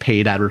actual like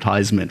paid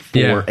advertisement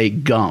for a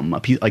gum,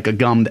 like a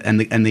gum, and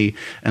the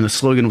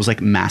slogan was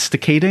like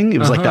masticating. It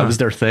was like that was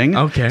their thing.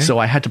 Okay. So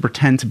I had to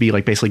pretend to be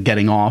like basically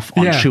getting off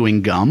on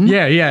chewing gum.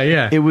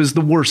 Yeah. It was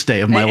the worst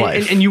day of my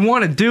life. And you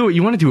want to do it.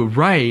 You want to do it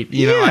right.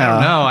 You know,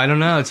 I don't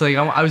know. It's like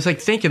I was like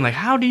thinking like,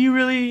 how do you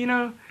really, you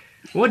know,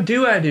 what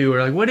do I do,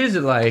 or like what is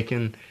it like?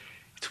 And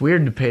it's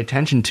weird to pay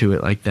attention to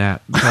it like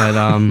that.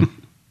 But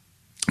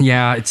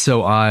yeah, it's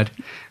so odd.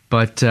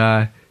 But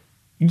yeah,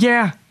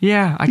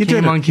 I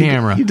came on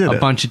camera a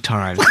bunch of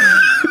times.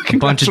 A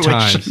bunch of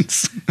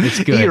times. It's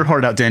good. Eat your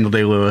heart out, Daniel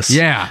Day-Lewis.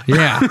 Yeah.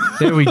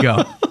 There we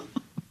go.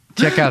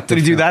 Check out. Did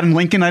he do that in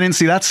Lincoln? I didn't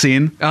see that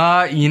scene.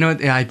 You know,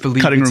 I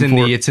believe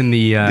it's in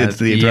the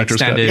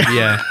director's extended cut.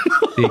 Yeah.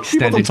 The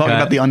extended People don't talk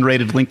about the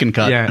unrated Lincoln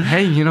cut. Yeah.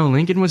 Hey, you know,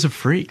 Lincoln was a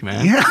freak,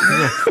 man. Yeah. He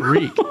was a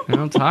freak. I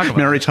don't talk about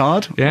Mary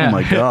Todd? Yeah. Oh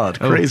my God.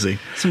 Crazy.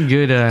 Some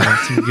good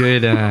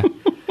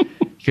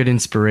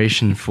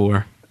inspiration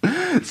for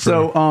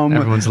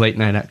everyone's late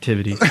night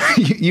activities.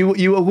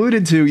 You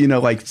alluded to, you know,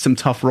 like some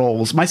tough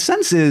roles. My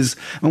sense is,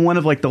 and one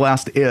of like the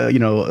last,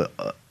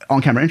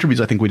 on-camera interviews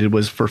I think we did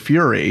was for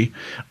Fury,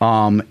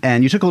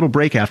 and you took a little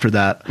break after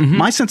that. Mm-hmm.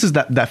 My sense is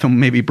that film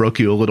maybe broke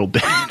you a little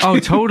bit. Oh,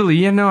 totally.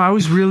 Yeah, no, I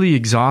was really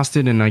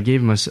exhausted, and I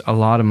gave a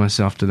lot of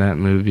myself to that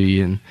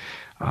movie, and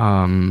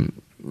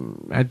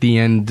at the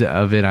end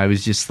of it, I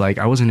was just like,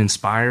 I wasn't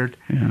inspired.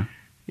 Yeah.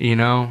 You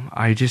know,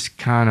 I just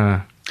kind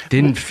of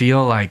didn't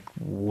feel like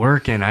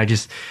working.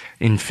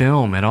 In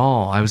film at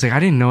all. I was like, I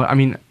didn't know. I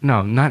mean,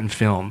 no, not in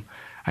film.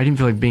 I didn't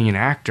feel like being an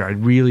actor. I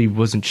really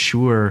wasn't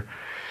sure.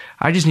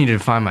 I just needed to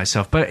find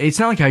myself. But it's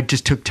not like I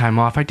just took time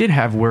off. I did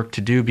have work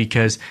to do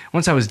because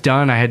once I was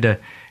done, I had to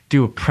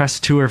do a press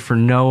tour for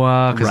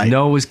Noah because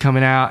Noah was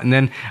coming out. And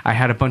then I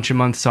had a bunch of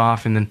months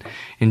off and then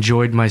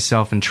enjoyed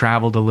myself and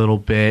traveled a little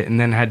bit. And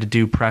then had to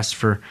do press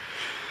for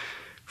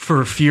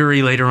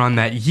Fury later on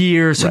that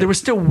year. So there was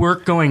still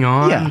work going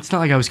on. Yeah. It's not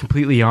like I was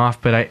completely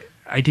off, but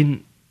I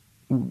didn't,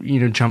 you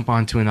know, jump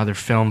onto another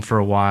film for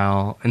a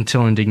while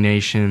until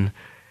Indignation.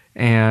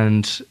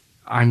 And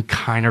I'm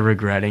kind of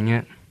regretting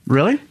it.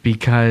 Really?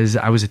 Because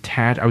I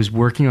was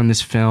working on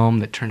this film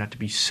that turned out to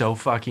be so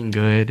fucking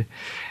good.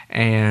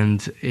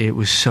 And it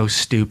was so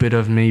stupid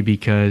of me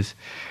because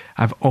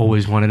I've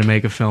always wanted to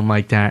make a film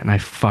like that, and I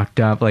fucked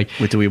up. Like,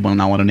 wait, do we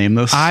not want to name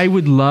this? I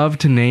would love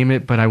to name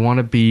it, but I want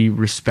to be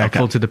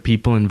respectful to the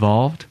people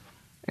involved.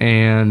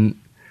 And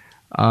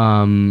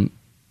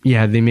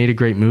yeah, they mmade a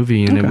great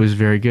movie, and it was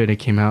very good. It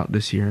came out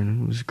this year,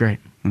 and it was great.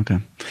 Okay,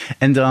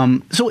 and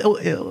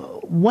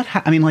so what?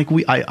 I mean, like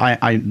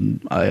I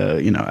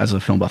you know, as a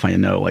film buff, I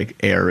know like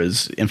Ayer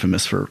is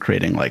infamous for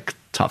creating like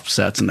tough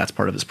sets, and that's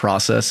part of his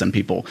process, and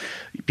people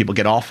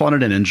get off on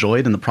it and enjoy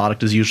it, and the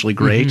product is usually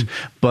great.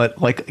 Mm-hmm.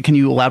 But like, can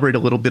you elaborate a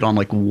little bit on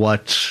like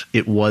what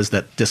it was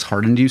that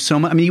disheartened you so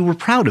much? I mean, you were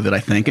proud of it, I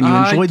think, and you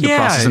enjoyed the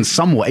process in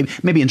some way.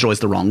 Maybe "enjoy" is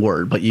the wrong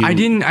word, but I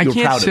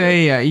can't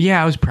say.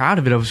 I was proud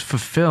of it. I was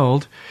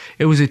fulfilled.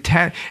 It was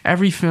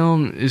every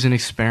film is an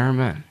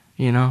experiment,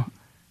 you know,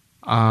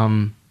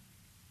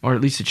 or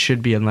at least it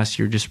should be, unless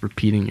you're just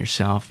repeating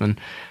yourself. And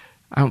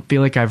I don't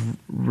feel like I've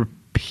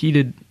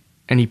repeated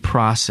any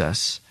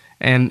process.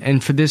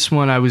 And for this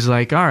one, I was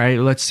like, all right,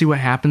 let's see what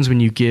happens when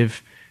you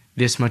give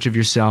this much of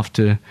yourself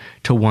to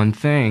one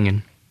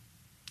thing.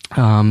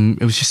 And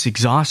it was just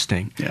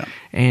exhausting. Yeah.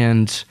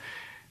 And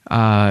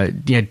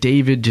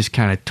David just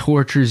kind of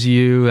tortures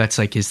you. That's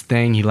like his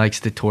thing. He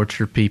likes to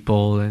torture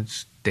people.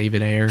 That's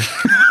David Ayer.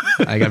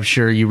 Like, I'm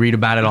sure you read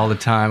about it all the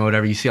time or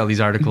whatever. You see all these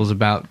articles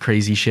about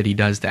crazy shit he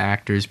does to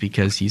actors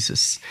because he's a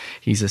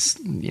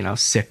you know,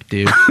 sick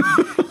dude.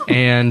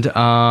 And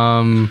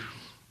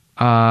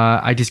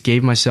I just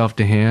gave myself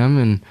to him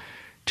and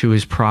to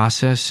his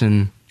process,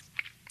 and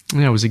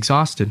I was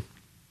exhausted.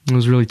 I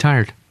was really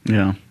tired.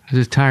 Yeah, I was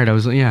just tired. I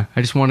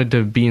just wanted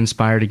to be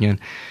inspired again.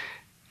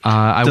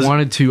 I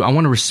want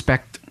to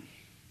respect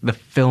the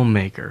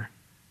filmmaker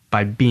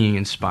by being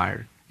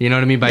inspired. You know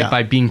what I mean?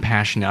 By being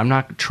passionate. I'm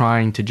not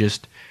trying to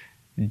just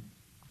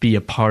be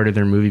a part of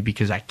their movie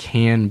because I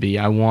can be.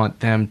 I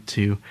want them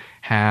to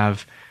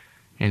have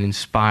an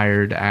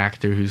inspired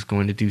actor who's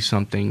going to do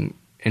something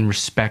and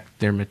respect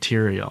their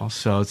material.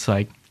 So it's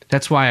like,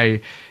 that's why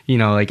I, you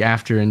know, like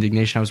after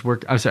Indignation,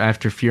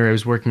 after Fury, I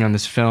was working on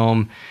this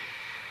film,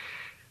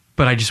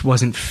 but I just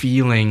wasn't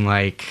feeling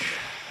like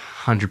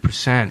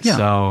 100%. Yeah.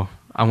 So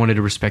I wanted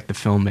to respect the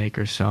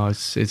filmmaker. So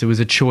it was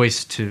a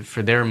choice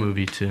for their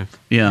movie to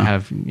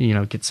have, you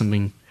know, get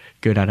something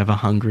good out of a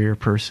hungrier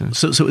person.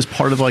 So it was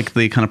part of like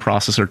the kind of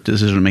process or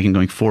decision making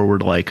going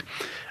forward, like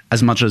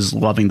as much as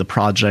loving the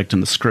project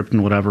and the script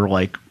and whatever,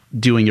 like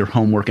doing your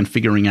homework and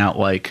figuring out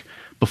like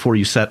before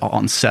you set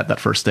on set that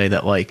first day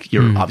that like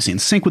you're obviously in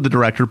sync with the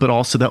director, but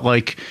also that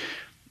like,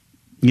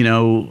 you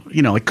know,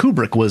 like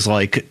Kubrick was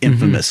like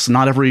infamous.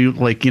 Not every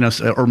like, you know,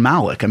 or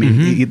Malick. I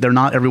mean, they're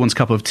not everyone's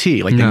cup of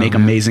tea. Like they make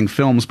amazing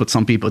films, but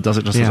some people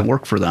doesn't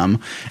work for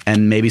them.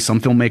 And maybe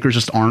some filmmakers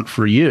just aren't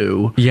for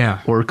you.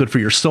 Yeah. Or good for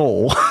your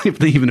soul,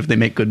 even if they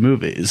make good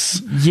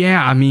movies.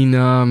 Yeah. I mean,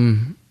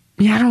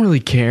 I don't really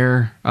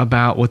care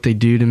about what they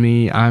do to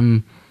me.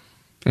 I'm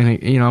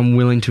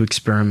willing to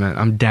experiment.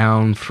 I'm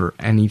down for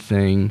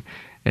anything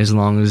as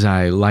long as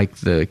I like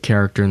the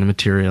character and the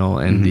material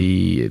and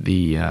the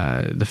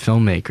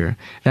filmmaker.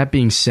 That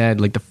being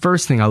said, like the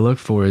first thing I look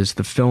for is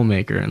the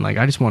filmmaker, and like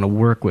I just want to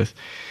work with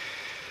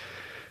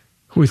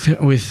I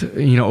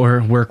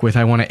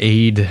want to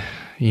aid,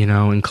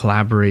 and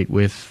collaborate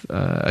with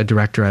a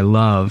director I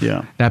love.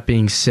 Yeah. That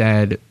being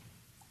said,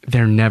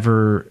 there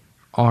never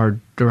are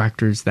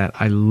directors that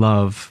I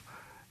love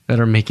that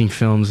are making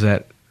films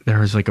that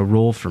there is like a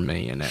role for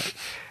me in it.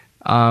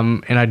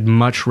 And I'd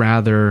much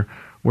rather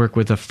work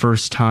with a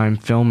first-time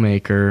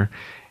filmmaker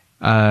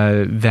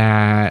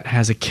that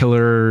has a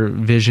killer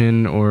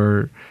vision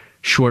or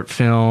short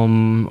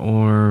film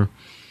or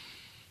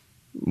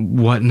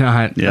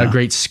whatnot, a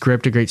great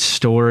script, a great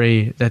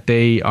story that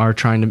they are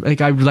trying to...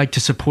 Like, I would like to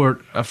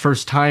support a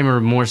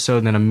first-timer more so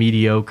than a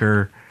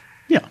mediocre...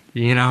 Yeah.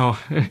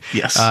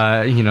 Yes.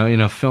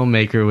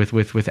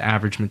 Filmmaker with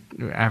average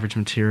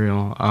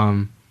material.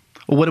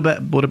 Well,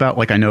 what about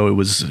like, I know it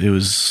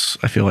was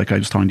I feel like I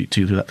was talking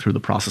to you through the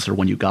process, or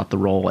when you got the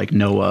role, like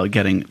Noah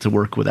getting to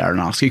work with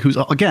Aronofsky, who's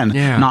again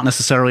not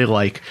necessarily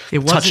like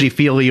touchy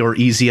feely or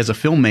easy as a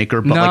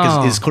filmmaker, but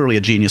like is clearly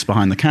a genius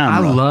behind the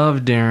camera. I love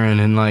Darren,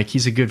 and like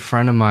he's a good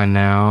friend of mine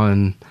now,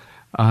 and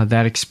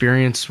that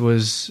experience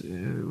was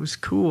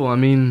cool. I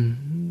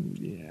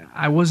mean,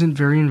 I wasn't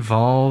very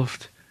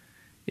involved.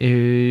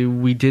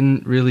 We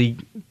didn't really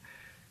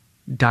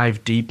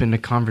dive deep into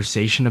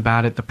conversation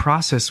about it. The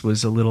process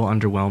was a little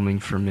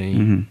underwhelming for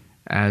me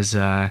as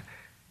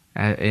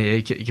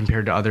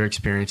compared to other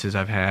experiences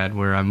I've had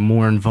where I'm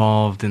more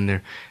involved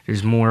and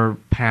there's more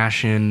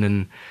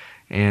passion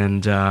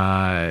and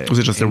was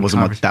it just there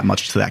wasn't that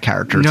much to that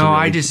character? No,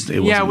 it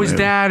was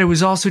that. It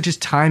was also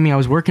just timing. I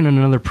was working on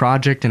another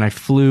project and I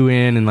flew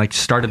in and like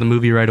started the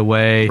movie right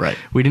away. Right.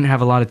 We didn't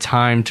have a lot of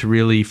time to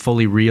really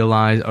fully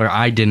realize, or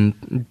I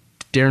didn't.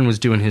 Darren was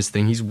doing his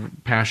thing. He's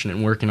passionate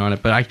and working on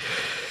it. But I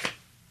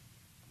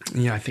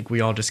think we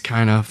all just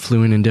kind of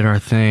flew in and did our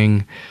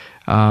thing.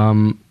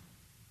 I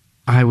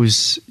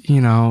was,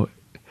 it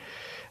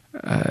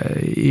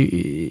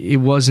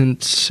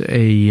wasn't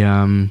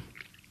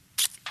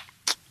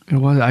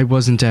I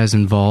wasn't as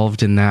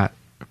involved in that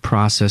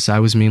process. I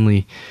was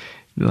mainly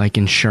like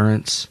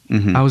insurance.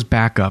 I was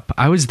backup.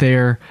 I was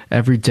there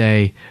every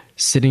day,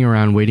 sitting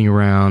around, waiting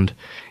around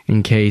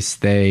in case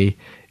they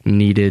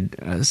needed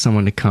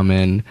someone to come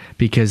in,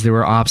 because there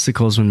were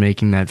obstacles when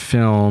making that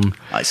film.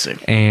 I see.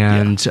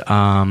 And you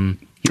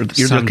were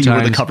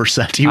the cover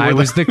set. I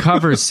was the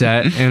cover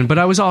set, but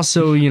I was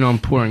also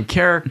important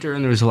character,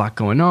 and there was a lot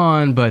going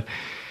on. But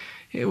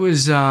it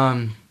was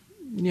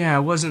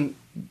it wasn't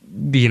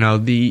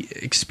the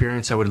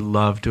experience I would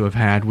love to have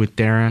had with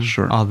Darren.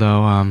 Sure.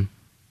 Although I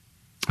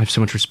have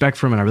so much respect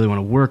for him, and I really want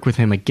to work with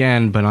him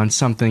again, but on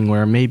something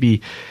where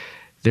maybe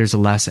there's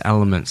less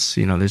elements.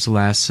 There's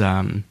less.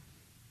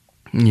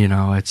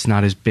 It's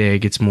not as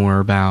big. It's more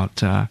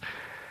about, we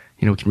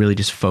can really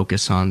just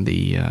focus on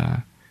the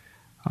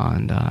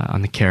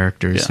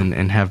characters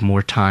and have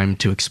more time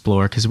to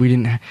explore. Because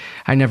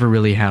I never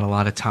really had a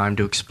lot of time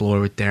to explore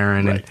with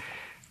Darren. Right.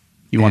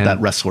 You want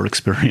that wrestler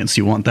experience.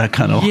 You want that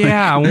kind of.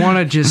 Yeah,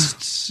 I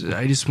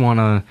just want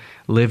to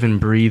live and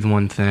breathe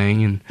one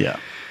thing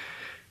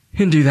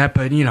and do that.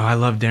 But I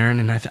love Darren,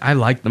 and I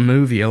like the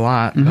movie a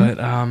lot. But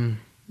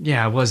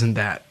it wasn't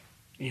that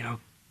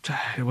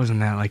it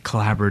wasn't that like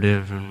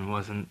collaborative, and it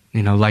wasn't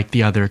like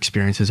the other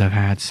experiences I've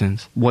had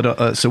since.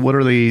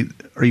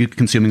 Are you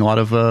consuming a lot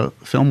of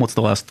film? What's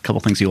the last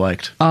couple things you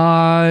liked?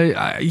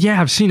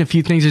 I've seen a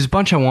few things. There's a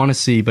bunch I want to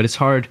see, but it's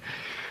hard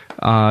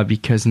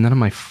because none of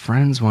my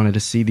friends wanted to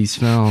see these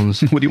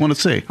films. What do you want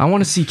to see? I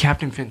want to see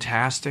Captain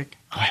Fantastic.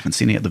 Oh, I haven't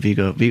seen it yet. The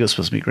Vigo's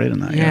supposed to be great in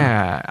that.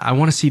 Yeah, I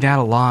want to see that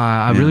a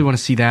lot. I really want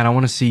to see that. I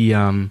want to see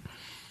what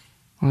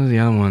was the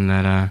other one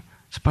that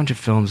there's a bunch of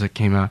films that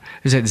came out.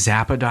 There's that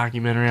Zappa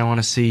documentary I want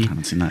to see. I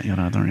haven't seen that yet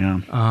either,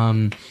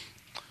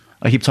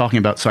 I keep talking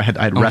about, so I had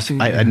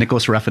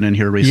Nicholas Refn in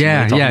here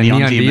recently.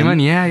 Neon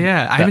Demon.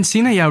 Yeah. I haven't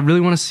seen that yet. I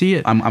really want to see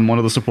it. I'm one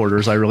of the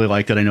supporters. I really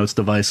like it. I know it's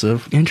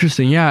divisive.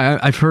 Interesting. Yeah,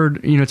 I've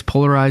heard, it's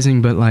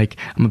polarizing, but like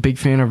I'm a big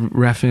fan of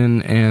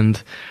Refn,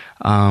 and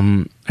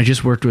I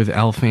just worked with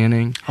Elle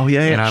Fanning. Oh,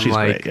 yeah. And I'm she's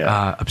like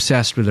great,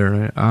 obsessed with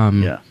her.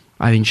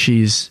 I think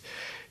she's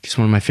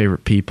one of my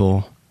favorite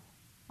people.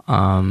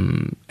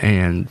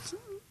 And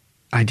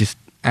I just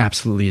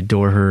absolutely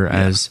adore her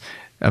as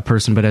a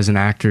person, but as an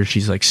actor,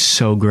 she's like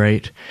so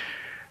great.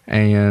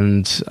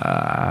 And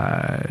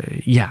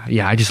I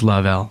just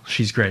love Elle.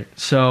 She's great.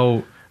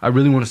 So I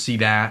really want to see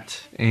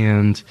that.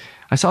 And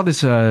I saw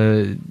this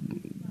De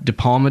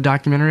Palma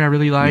documentary I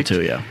really liked. Me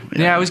too, yeah.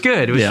 Yeah, it was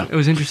good. It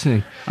was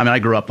interesting. I mean, I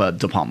grew up a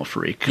De Palma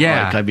freak.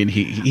 Yeah.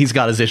 He's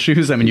got his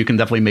issues. I mean, you can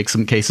definitely make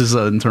some cases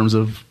in terms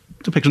of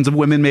depictions of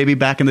women maybe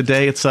back in the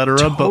day, etc.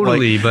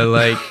 Totally,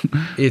 but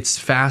it's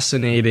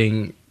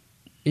fascinating.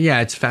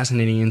 Yeah, it's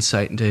fascinating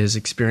insight into his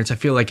experience. I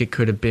feel like it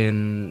could have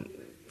been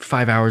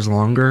 5 hours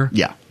longer.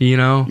 Yeah.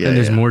 And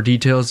there's more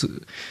details.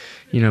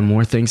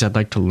 more things I'd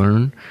like to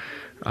learn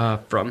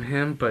from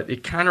him. But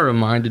it kind of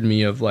reminded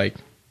me of like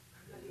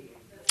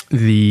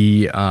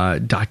the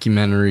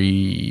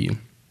documentary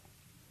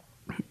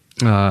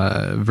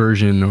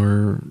version,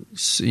 or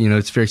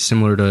it's very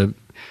similar to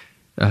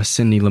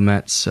Sidney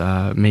Lumet's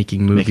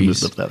Making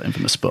Movies. That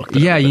infamous book.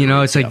 Yeah,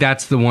 it's like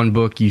that's the one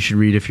book you should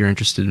read if you're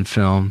interested in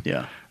film.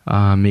 Yeah.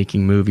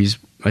 Making Movies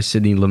by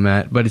Sidney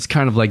Lumet. But it's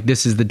kind of like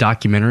this is the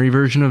documentary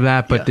version of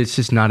that, but it's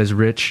just not as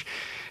rich.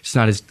 It's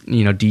not as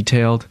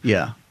detailed.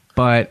 Yeah.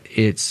 But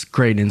it's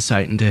great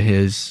insight into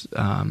his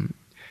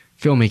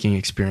filmmaking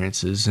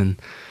experiences. And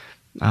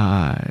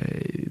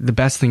the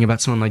best thing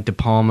about someone like De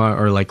Palma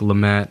or like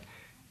Lumet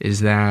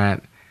is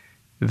that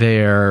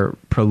they're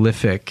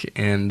prolific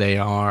and they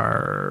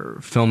are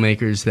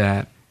filmmakers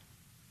that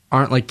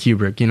aren't like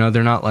Kubrick.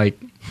 They're not like,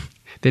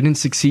 they didn't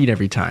succeed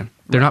every time.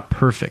 They're not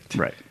perfect.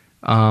 Right.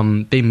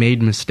 They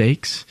made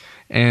mistakes.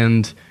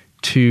 And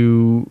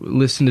to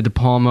listen to De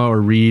Palma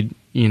or read,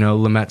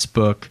 Lumet's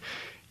book,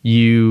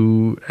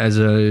 you as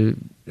a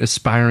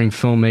aspiring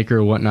filmmaker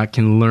or whatnot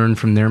can learn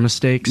from their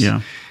mistakes.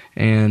 Yeah.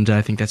 And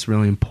I think that's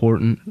really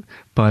important.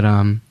 But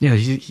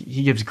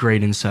he gives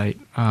great insight,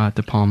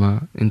 De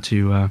Palma,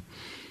 into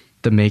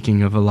the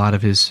making of a lot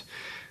of his,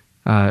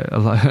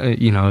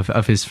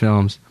 of his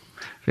films.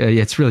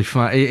 It's really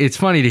fun. It's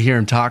funny to hear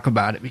him talk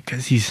about it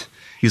because he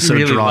so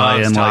really dry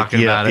loves and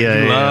talking about it.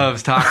 He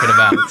loves talking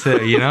about it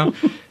too.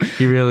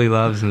 He really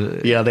loves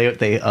it. Yeah,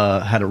 they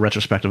had a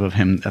retrospective of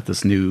him at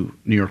this new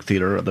New York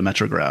theater, the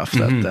Metrograph,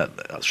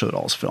 that showed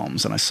all his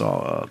films, and I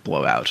saw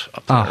Blowout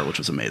up there, which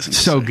was amazing.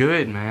 So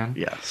good, man.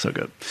 Yeah, so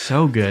good.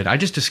 So good. I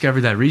just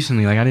discovered that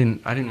recently. Like I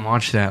didn't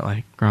watch that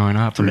like growing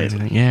up. It's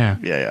amazing. Yeah.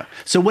 Yeah.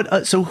 So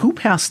what? So who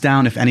passed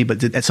down, if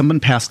anybody? Did someone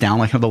pass down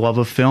like the love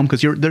of film?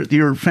 Because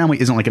your family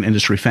isn't like an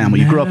industry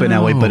family. You grew up in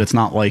LA, but it's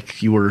not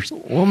like you were.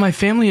 Well, my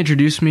family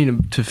introduced me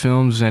to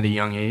films at a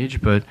young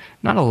age, but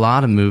not a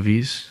lot of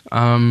movies.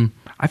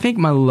 I think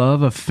my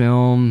love of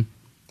film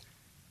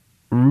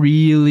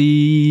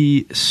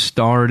really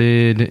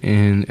started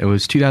it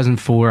was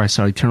 2004. I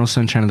saw Eternal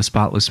Sunshine of the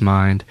Spotless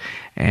Mind,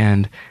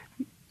 and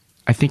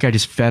I think I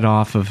just fed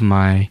off of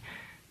my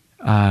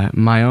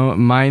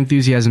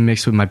enthusiasm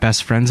mixed with my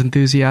best friend's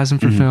enthusiasm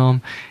for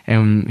film.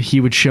 And he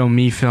would show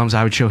me films,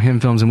 I would show him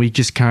films, and we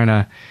just kind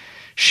of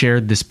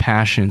shared this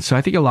passion. So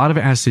I think a lot of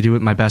it has to do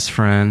with my best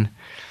friend.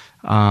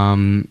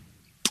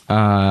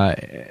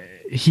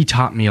 He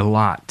taught me a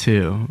lot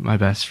too, my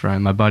best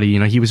friend, my buddy.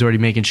 He was already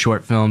making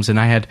short films, and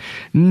I had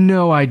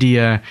no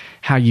idea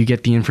how you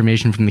get the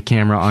information from the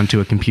camera onto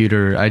a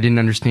computer. I didn't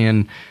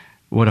understand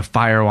what a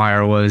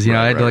FireWire was.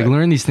 I had to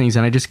learn these things,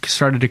 and I just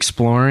started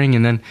exploring.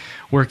 And then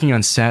working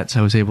on sets,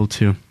 I was able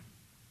to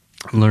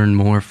learn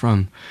more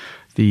from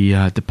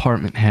the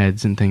department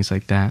heads and things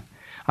like that.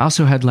 I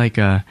also had like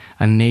a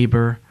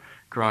neighbor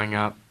growing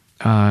up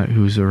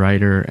who's a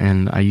writer,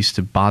 and I used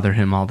to bother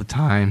him all the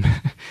time.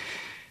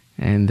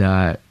 And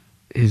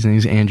his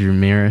name's Andrew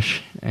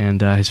Mirisch,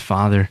 and his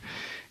father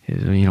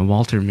is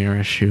Walter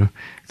Mirisch, who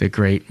the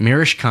great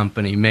Mirisch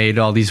Company made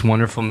all these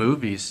wonderful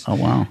movies. Oh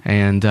wow!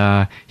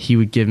 And he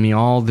would give me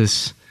all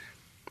these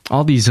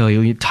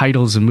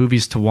titles of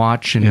movies to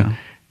watch and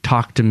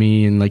talk to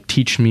me and like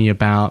teach me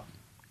about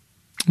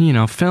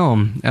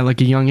film at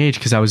like a young age,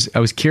 because I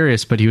was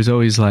curious, but he was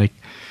always like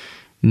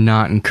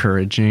not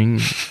encouraging.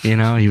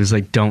 He was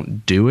like,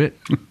 "Don't do it."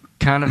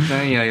 Kind of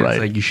thing. It's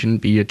like you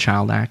shouldn't be a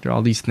child actor,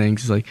 all these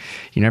things. It's like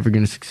you're never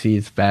going to succeed,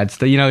 it's bad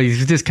stuff.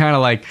 He's just kind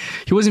of like,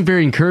 he wasn't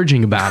very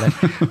encouraging about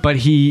it. but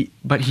he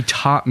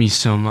taught me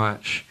so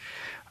much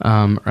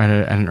at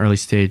an early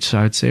stage. So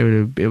I would say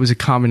it was a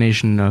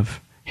combination of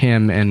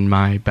him and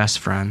my best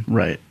friend,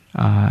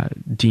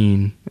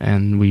 Dean,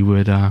 and we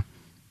would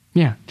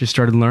just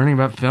started learning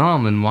about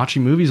film and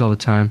watching movies all the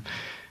time.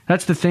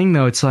 That's the thing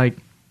though, it's like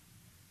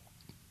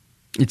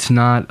it's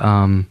not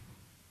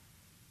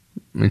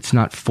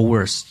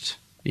forced,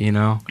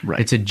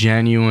 It's a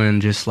genuine,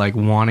 just like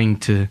wanting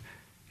to,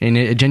 and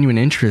a genuine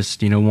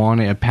interest,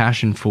 wanting a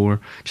passion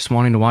for just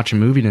wanting to watch a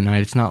movie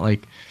tonight. It's not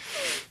like,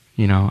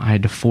 I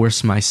had to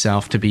force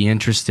myself to be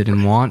interested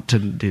and want to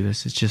do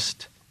this. It's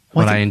just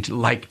what I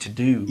like to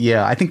do.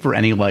 Yeah, I think for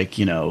any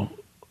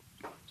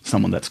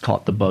someone that's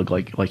caught the bug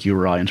like you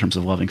or I in terms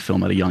of loving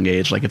film at a young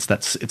age, like it's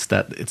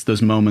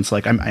those moments.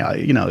 Like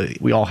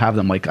we all have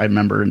them. Like I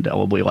remember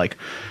indelibly like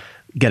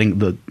getting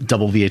the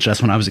double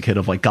VHS when I was a kid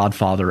of like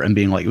Godfather and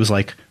being like, it was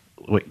like,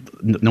 wait,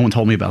 no one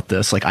told me about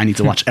this. Like I need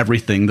to watch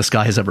everything this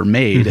guy has ever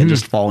made, and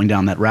just falling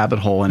down that rabbit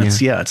hole. And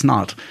it's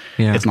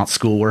not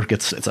schoolwork.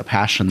 It's a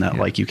passion that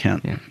like you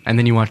can't. Yeah. And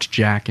then you watch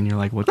Jack and you're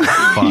like, what the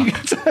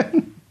fuck?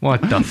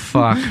 What the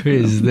fuck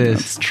is this?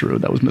 That's true.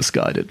 That was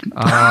misguided.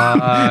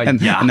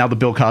 And now the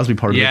Bill Cosby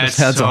part of it just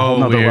has a whole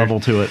nother level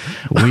to it.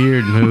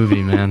 Weird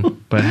movie,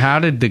 man. But how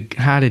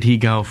did he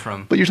go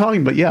from? But you're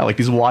talking about like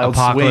these wild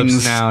Apocalypse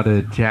swings Now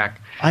to Jack.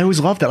 I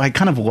always loved that. I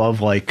kind of love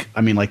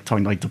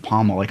talking like De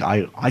Palma. Like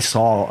I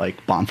saw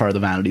like Bonfire of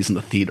the Vanities in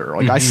the theater.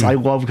 Like I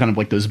love kind of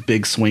like those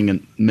big swing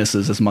and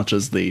misses as much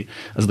as the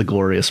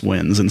glorious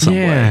wins in some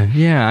way.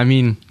 Yeah. I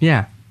mean,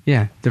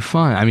 Yeah, they're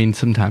fun. I mean,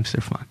 sometimes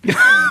they're fun.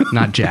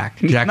 Not Jack.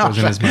 Jack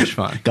wasn't as much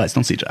fun. Guys,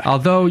 don't see Jack.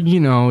 Although,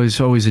 it's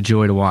always a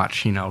joy to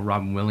watch,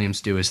 Robin Williams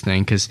do his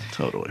thing. Because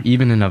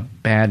even in a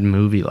bad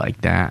movie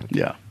like that,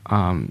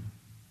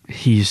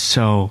 he's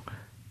so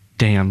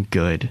damn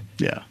good.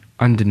 Yeah.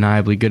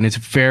 Undeniably good. And it's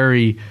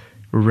very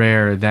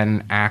rare that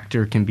an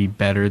actor can be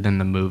better than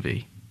the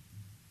movie.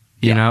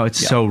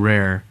 It's so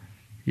rare.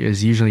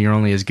 Because usually you're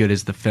only as good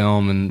as the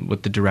film and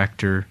what the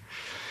director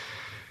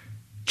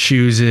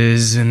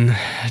chooses and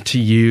to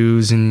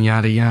use and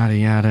yada yada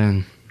yada.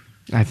 And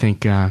I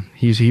think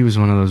he was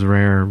one of those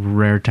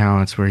rare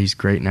talents where he's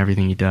great in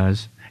everything he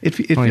does.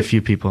 Only a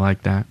few people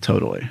like that.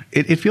 Totally.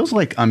 It feels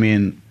like, I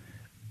mean,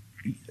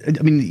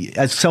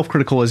 as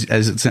self-critical as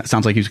it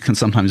sounds like you can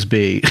sometimes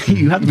be,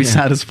 you have to be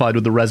satisfied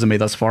with the resume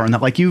thus far, and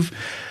that like you've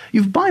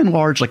by and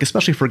large, like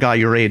especially for a guy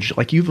your age,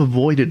 like you've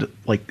avoided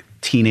like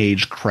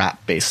teenage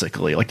crap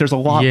basically. Like there's a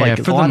lot. Yeah, like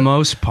for the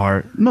most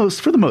part.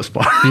 For the most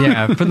part.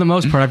 Yeah, for the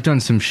most part, I've done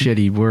some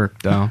shitty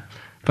work though,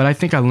 but I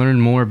think I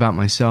learned more about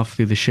myself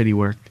through the shitty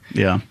work.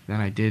 Than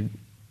I did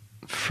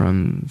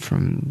from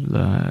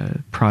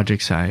the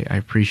projects I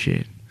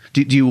appreciate.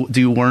 Do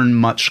you learn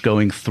much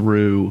going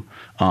through?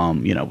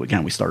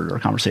 Again, we started our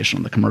conversation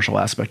on the commercial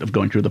aspect of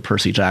going through the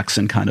Percy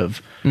Jackson kind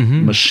of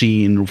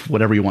machine,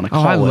 whatever you want to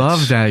call it. I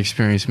love that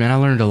experience, man. I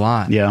learned a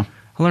lot. Yeah.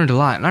 I learned a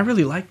lot, and I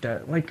really liked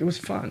that. Like, it was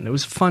fun. It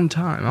was a fun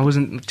time. I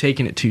wasn't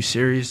taking it too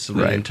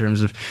seriously in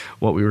terms of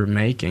what we were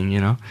making,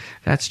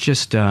 That's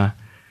just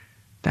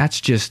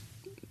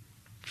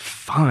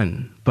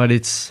fun. But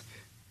it's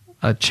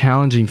a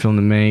challenging film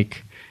to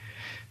make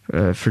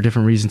for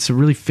different reasons. It's a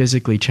really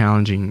physically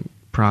challenging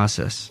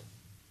process.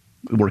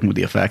 Working with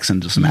the effects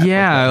and just all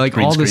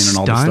the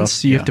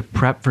stunts. You have to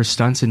prep for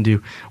stunts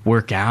and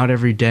work out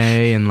every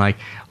day and like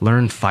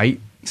learn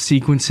fight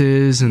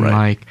sequences and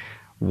like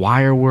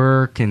wire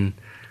work and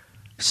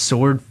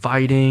sword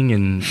fighting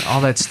and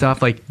all that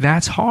stuff. Like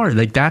that's hard.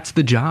 Like that's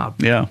the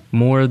job. Yeah.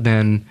 More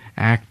than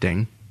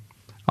acting.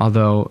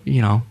 Although,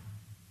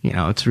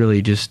 it's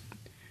really just,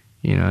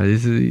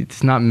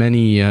 it's not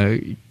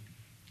many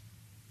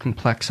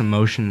complex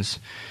emotions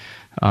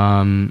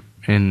and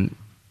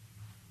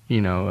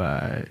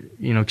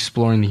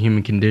exploring the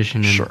human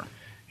condition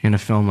in a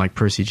film like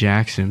Percy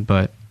Jackson,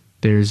 but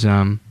there's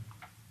a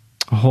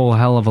whole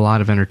hell of a lot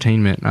of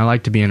entertainment. And I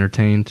like to be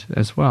entertained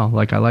as well.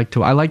 Like I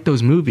like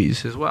those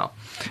movies as well.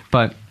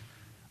 But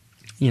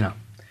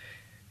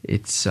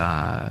it's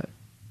I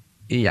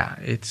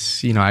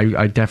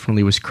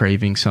definitely was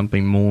craving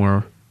something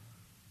more,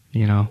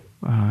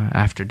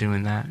 after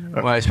doing that.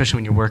 Well, especially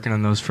when you're working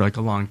on those for like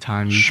a long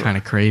time, you kind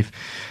of crave.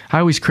 I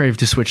always crave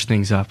to switch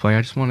things up. Like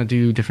I just want to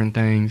do different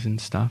things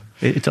and stuff.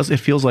 It does. It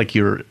feels like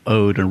we're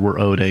owed a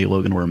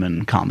Logan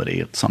Lerman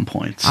comedy at some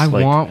point. I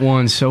want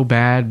one so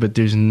bad, but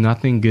there's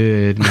nothing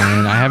good,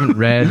 man. I haven't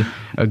read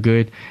a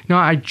good. No,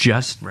 I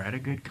just read a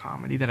good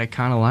comedy that I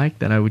kind of like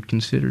that I would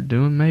consider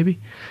doing. Maybe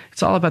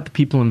it's all about the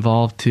people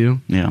involved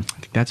too. Yeah, I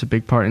think that's a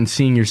big part, and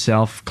seeing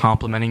yourself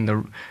complimenting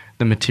the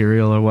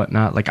material or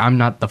whatnot. Like I'm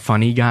not the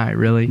funny guy,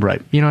 really.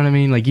 Right. You know what I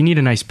mean? Like you need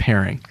a nice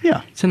pairing.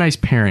 Yeah. It's a nice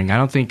pairing. I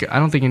don't think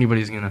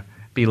anybody's gonna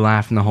be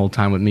laughing the whole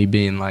time with me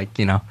being like,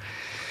 the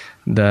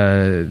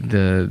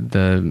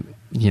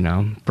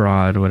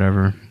broad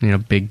whatever,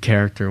 big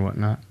character or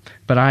whatnot.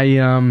 But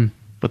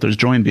but there's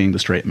joy in being the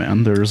straight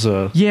man. There's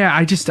a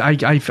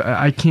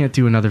I can't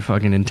do another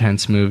fucking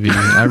intense movie.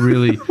 I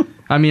really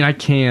I mean I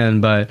can,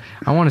 but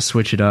I want to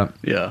switch it up.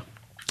 Yeah.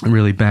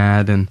 Really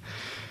bad and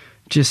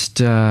just,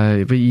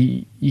 but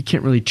you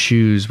can't really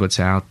choose what's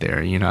out there,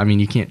 I mean,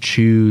 you can't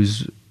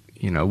choose,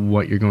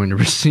 what you're going to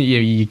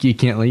receive. You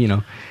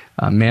can't,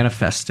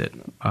 manifest it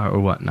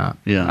or whatnot.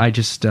 Yeah. I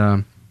just,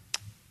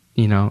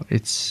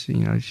 it's,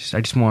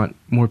 I just want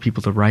more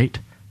people to write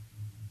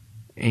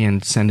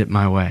and send it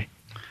my way.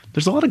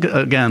 There's a lot of,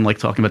 again, like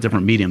talking about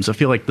different mediums. I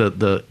feel like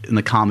the in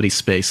the comedy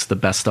space, the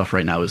best stuff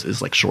right now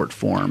is like short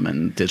form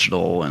and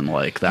digital and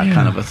like that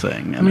kind of a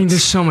thing. And I mean,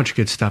 there's so much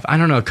good stuff. I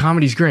don't know.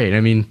 Comedy's great. I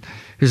mean,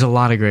 there's a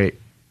lot of great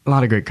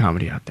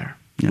comedy out there.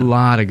 Yeah. A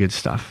lot of good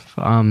stuff.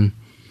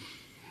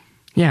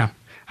 Yeah,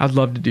 I'd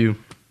love to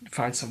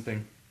find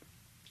something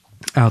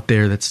out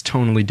there that's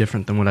totally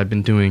different than what I've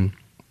been doing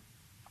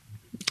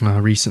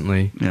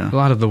recently. Yeah. A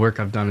lot of the work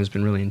I've done has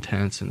been really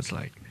intense, and it's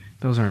like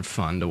those aren't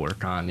fun to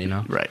work on,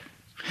 Right.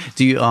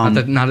 Do you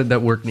not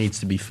that work needs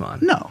to be fun?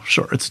 No,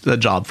 sure. It's a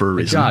job for a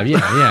reason.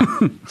 Yeah.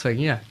 It's like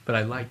but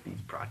I like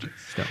these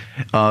projects still.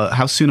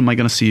 How soon am I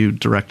going to see you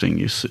directing?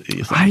 You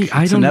think?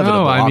 I don't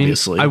know. I mean,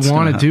 I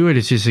want to do it.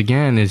 It's just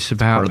it's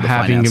about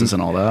having finances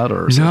and all that.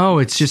 Or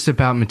it's just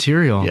about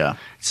material. Yeah,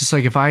 it's just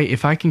like if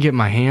I can get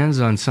my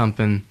hands on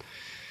something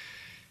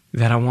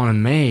that I want to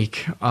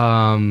make,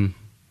 then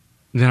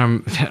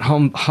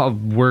I'll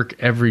work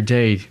every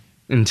day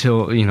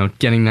until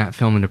getting that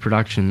film into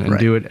production and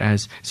do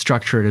it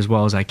structure it as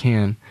well as I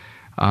can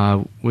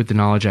with the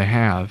knowledge I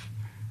have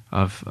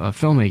of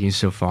filmmaking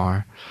so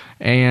far,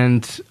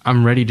 and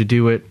I'm ready to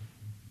do it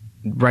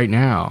right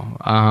now.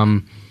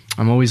 I'm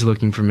always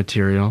looking for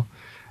material.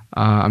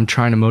 I'm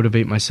trying to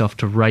motivate myself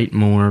to write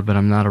more, but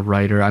I'm not a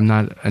writer. I'm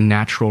not a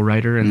natural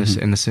writer in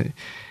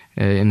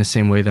the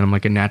same way that I'm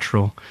like a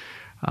natural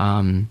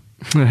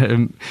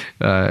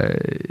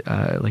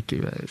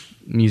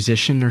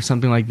musician or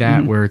something like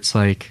that, where it's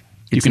like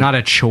it's not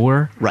a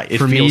chore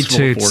for me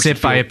to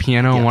sit by a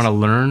piano and want to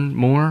learn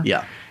more.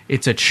 Yeah.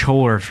 It's a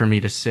chore for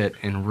me to sit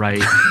and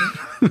write.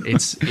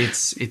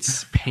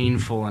 It's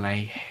painful and I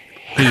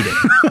hate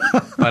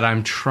it. But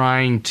I'm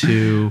trying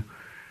to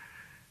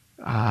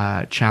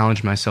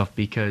challenge myself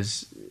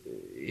because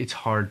it's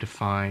hard to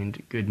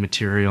find good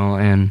material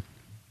and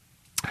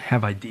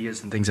have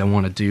ideas and things I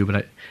want to do, but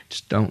I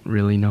just don't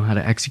really know how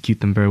to execute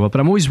them very well. But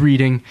I'm always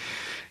reading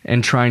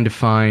and trying to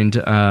find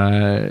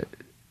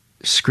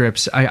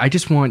scripts. I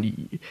just want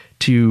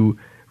to,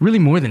 really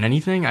more than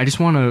anything, I just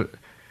want to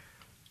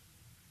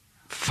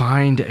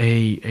find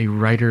a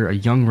writer, a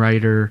young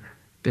writer.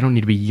 They don't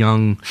need to be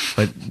young,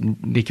 but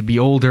they could be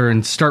older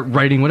and start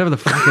writing whatever the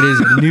fuck it is.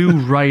 A new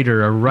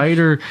writer, a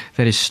writer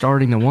that is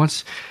starting, that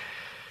wants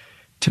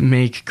to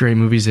make great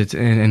movies,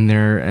 and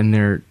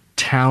their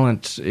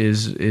talent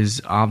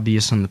is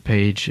obvious on the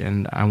page,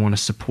 and I want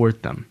to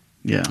support them.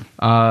 Yeah.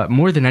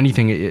 More than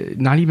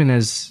anything, not even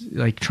as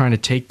like trying to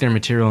take their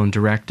material and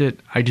direct it.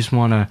 I just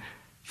want to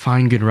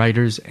find good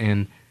writers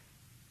and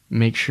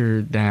make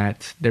sure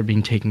that they're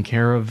being taken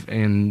care of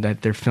and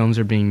that their films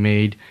are being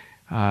made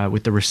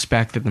with the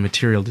respect that the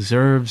material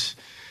deserves.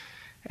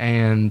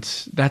 And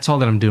that's all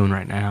that I'm doing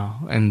right now.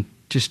 And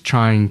just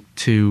trying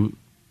to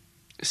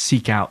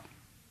seek out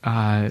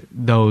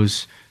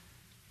those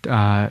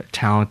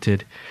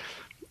talented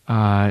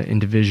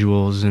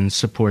individuals and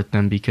support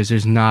them, because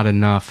there's not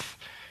enough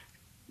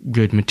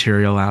good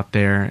material out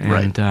there.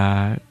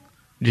 And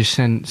just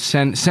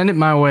send it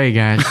my way,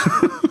 guys.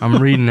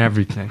 I'm reading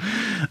everything.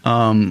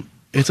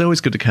 It's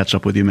always good to catch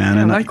up with you, man.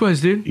 Yeah, and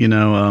likewise, dude. You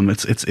know,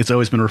 it's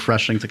always been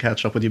refreshing to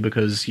catch up with you,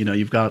 because you know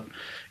you've got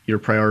your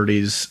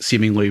priorities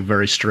seemingly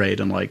very straight,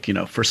 and like, you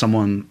know, for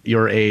someone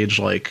your age,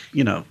 like,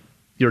 you know,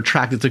 you're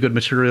attracted to good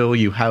material.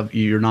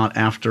 You're not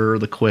after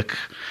the quick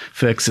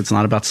fix. It's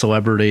not about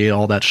celebrity,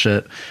 all that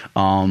shit.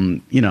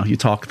 You know, you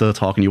talk the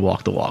talk and you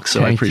walk the walk.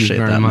 So I appreciate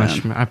that,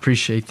 man. I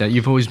appreciate that.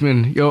 You've always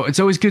been, it's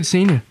always good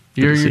seeing you.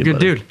 You're a good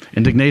dude.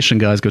 Indignation,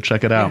 guys, go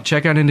check it out. Yeah,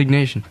 check out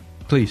Indignation,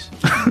 please.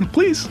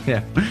 Please.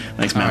 Yeah.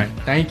 Thanks, man. All right.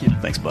 Thank you.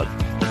 Thanks, bud.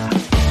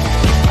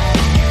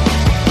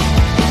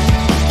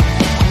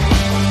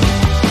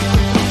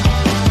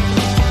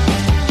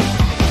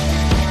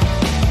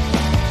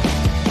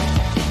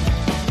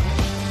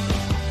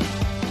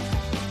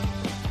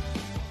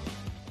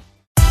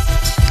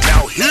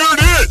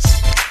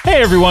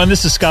 Hey everyone,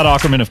 this is Scott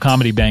Aukerman of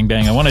Comedy Bang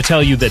Bang. I want to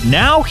tell you that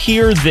Now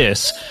Hear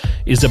This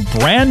is a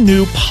brand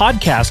new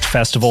podcast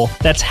festival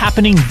that's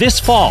happening this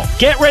fall.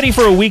 Get ready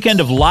for a weekend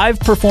of live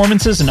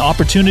performances and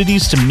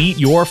opportunities to meet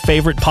your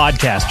favorite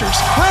podcasters.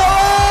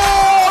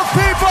 Hello,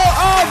 people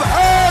of Earth!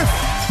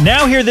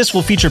 Now Hear This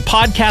will feature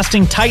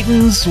podcasting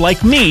titans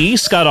like me,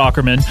 Scott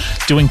Aukerman,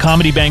 doing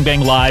Comedy Bang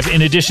Bang Live,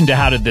 in addition to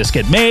How Did This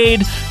Get Made,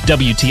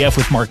 WTF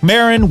with Mark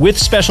Maron, with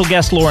special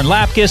guest Lauren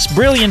Lapkus,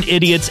 Brilliant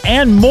Idiots,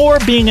 and more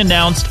being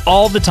announced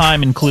all the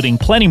time, including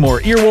plenty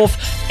more Earwolf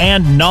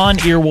and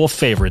non-Earwolf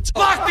favorites.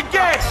 Lock the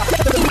gate!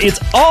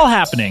 It's all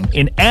happening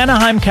in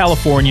Anaheim,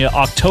 California,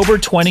 October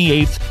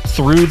 28th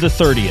through the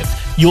 30th.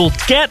 You'll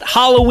get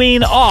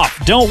Halloween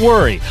off, don't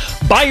worry.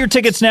 Buy your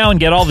tickets now and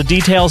get all the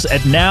details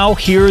at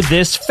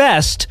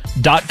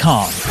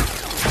nowhearthisfest.com.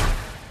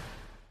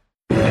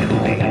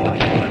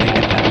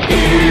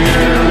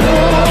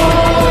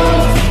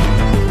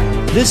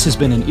 This has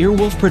been an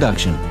Earwolf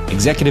production,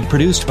 executive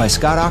produced by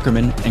Scott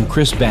Aukerman and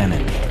Chris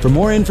Bannon. For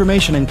more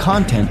information and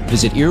content,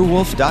 visit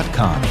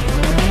earwolf.com.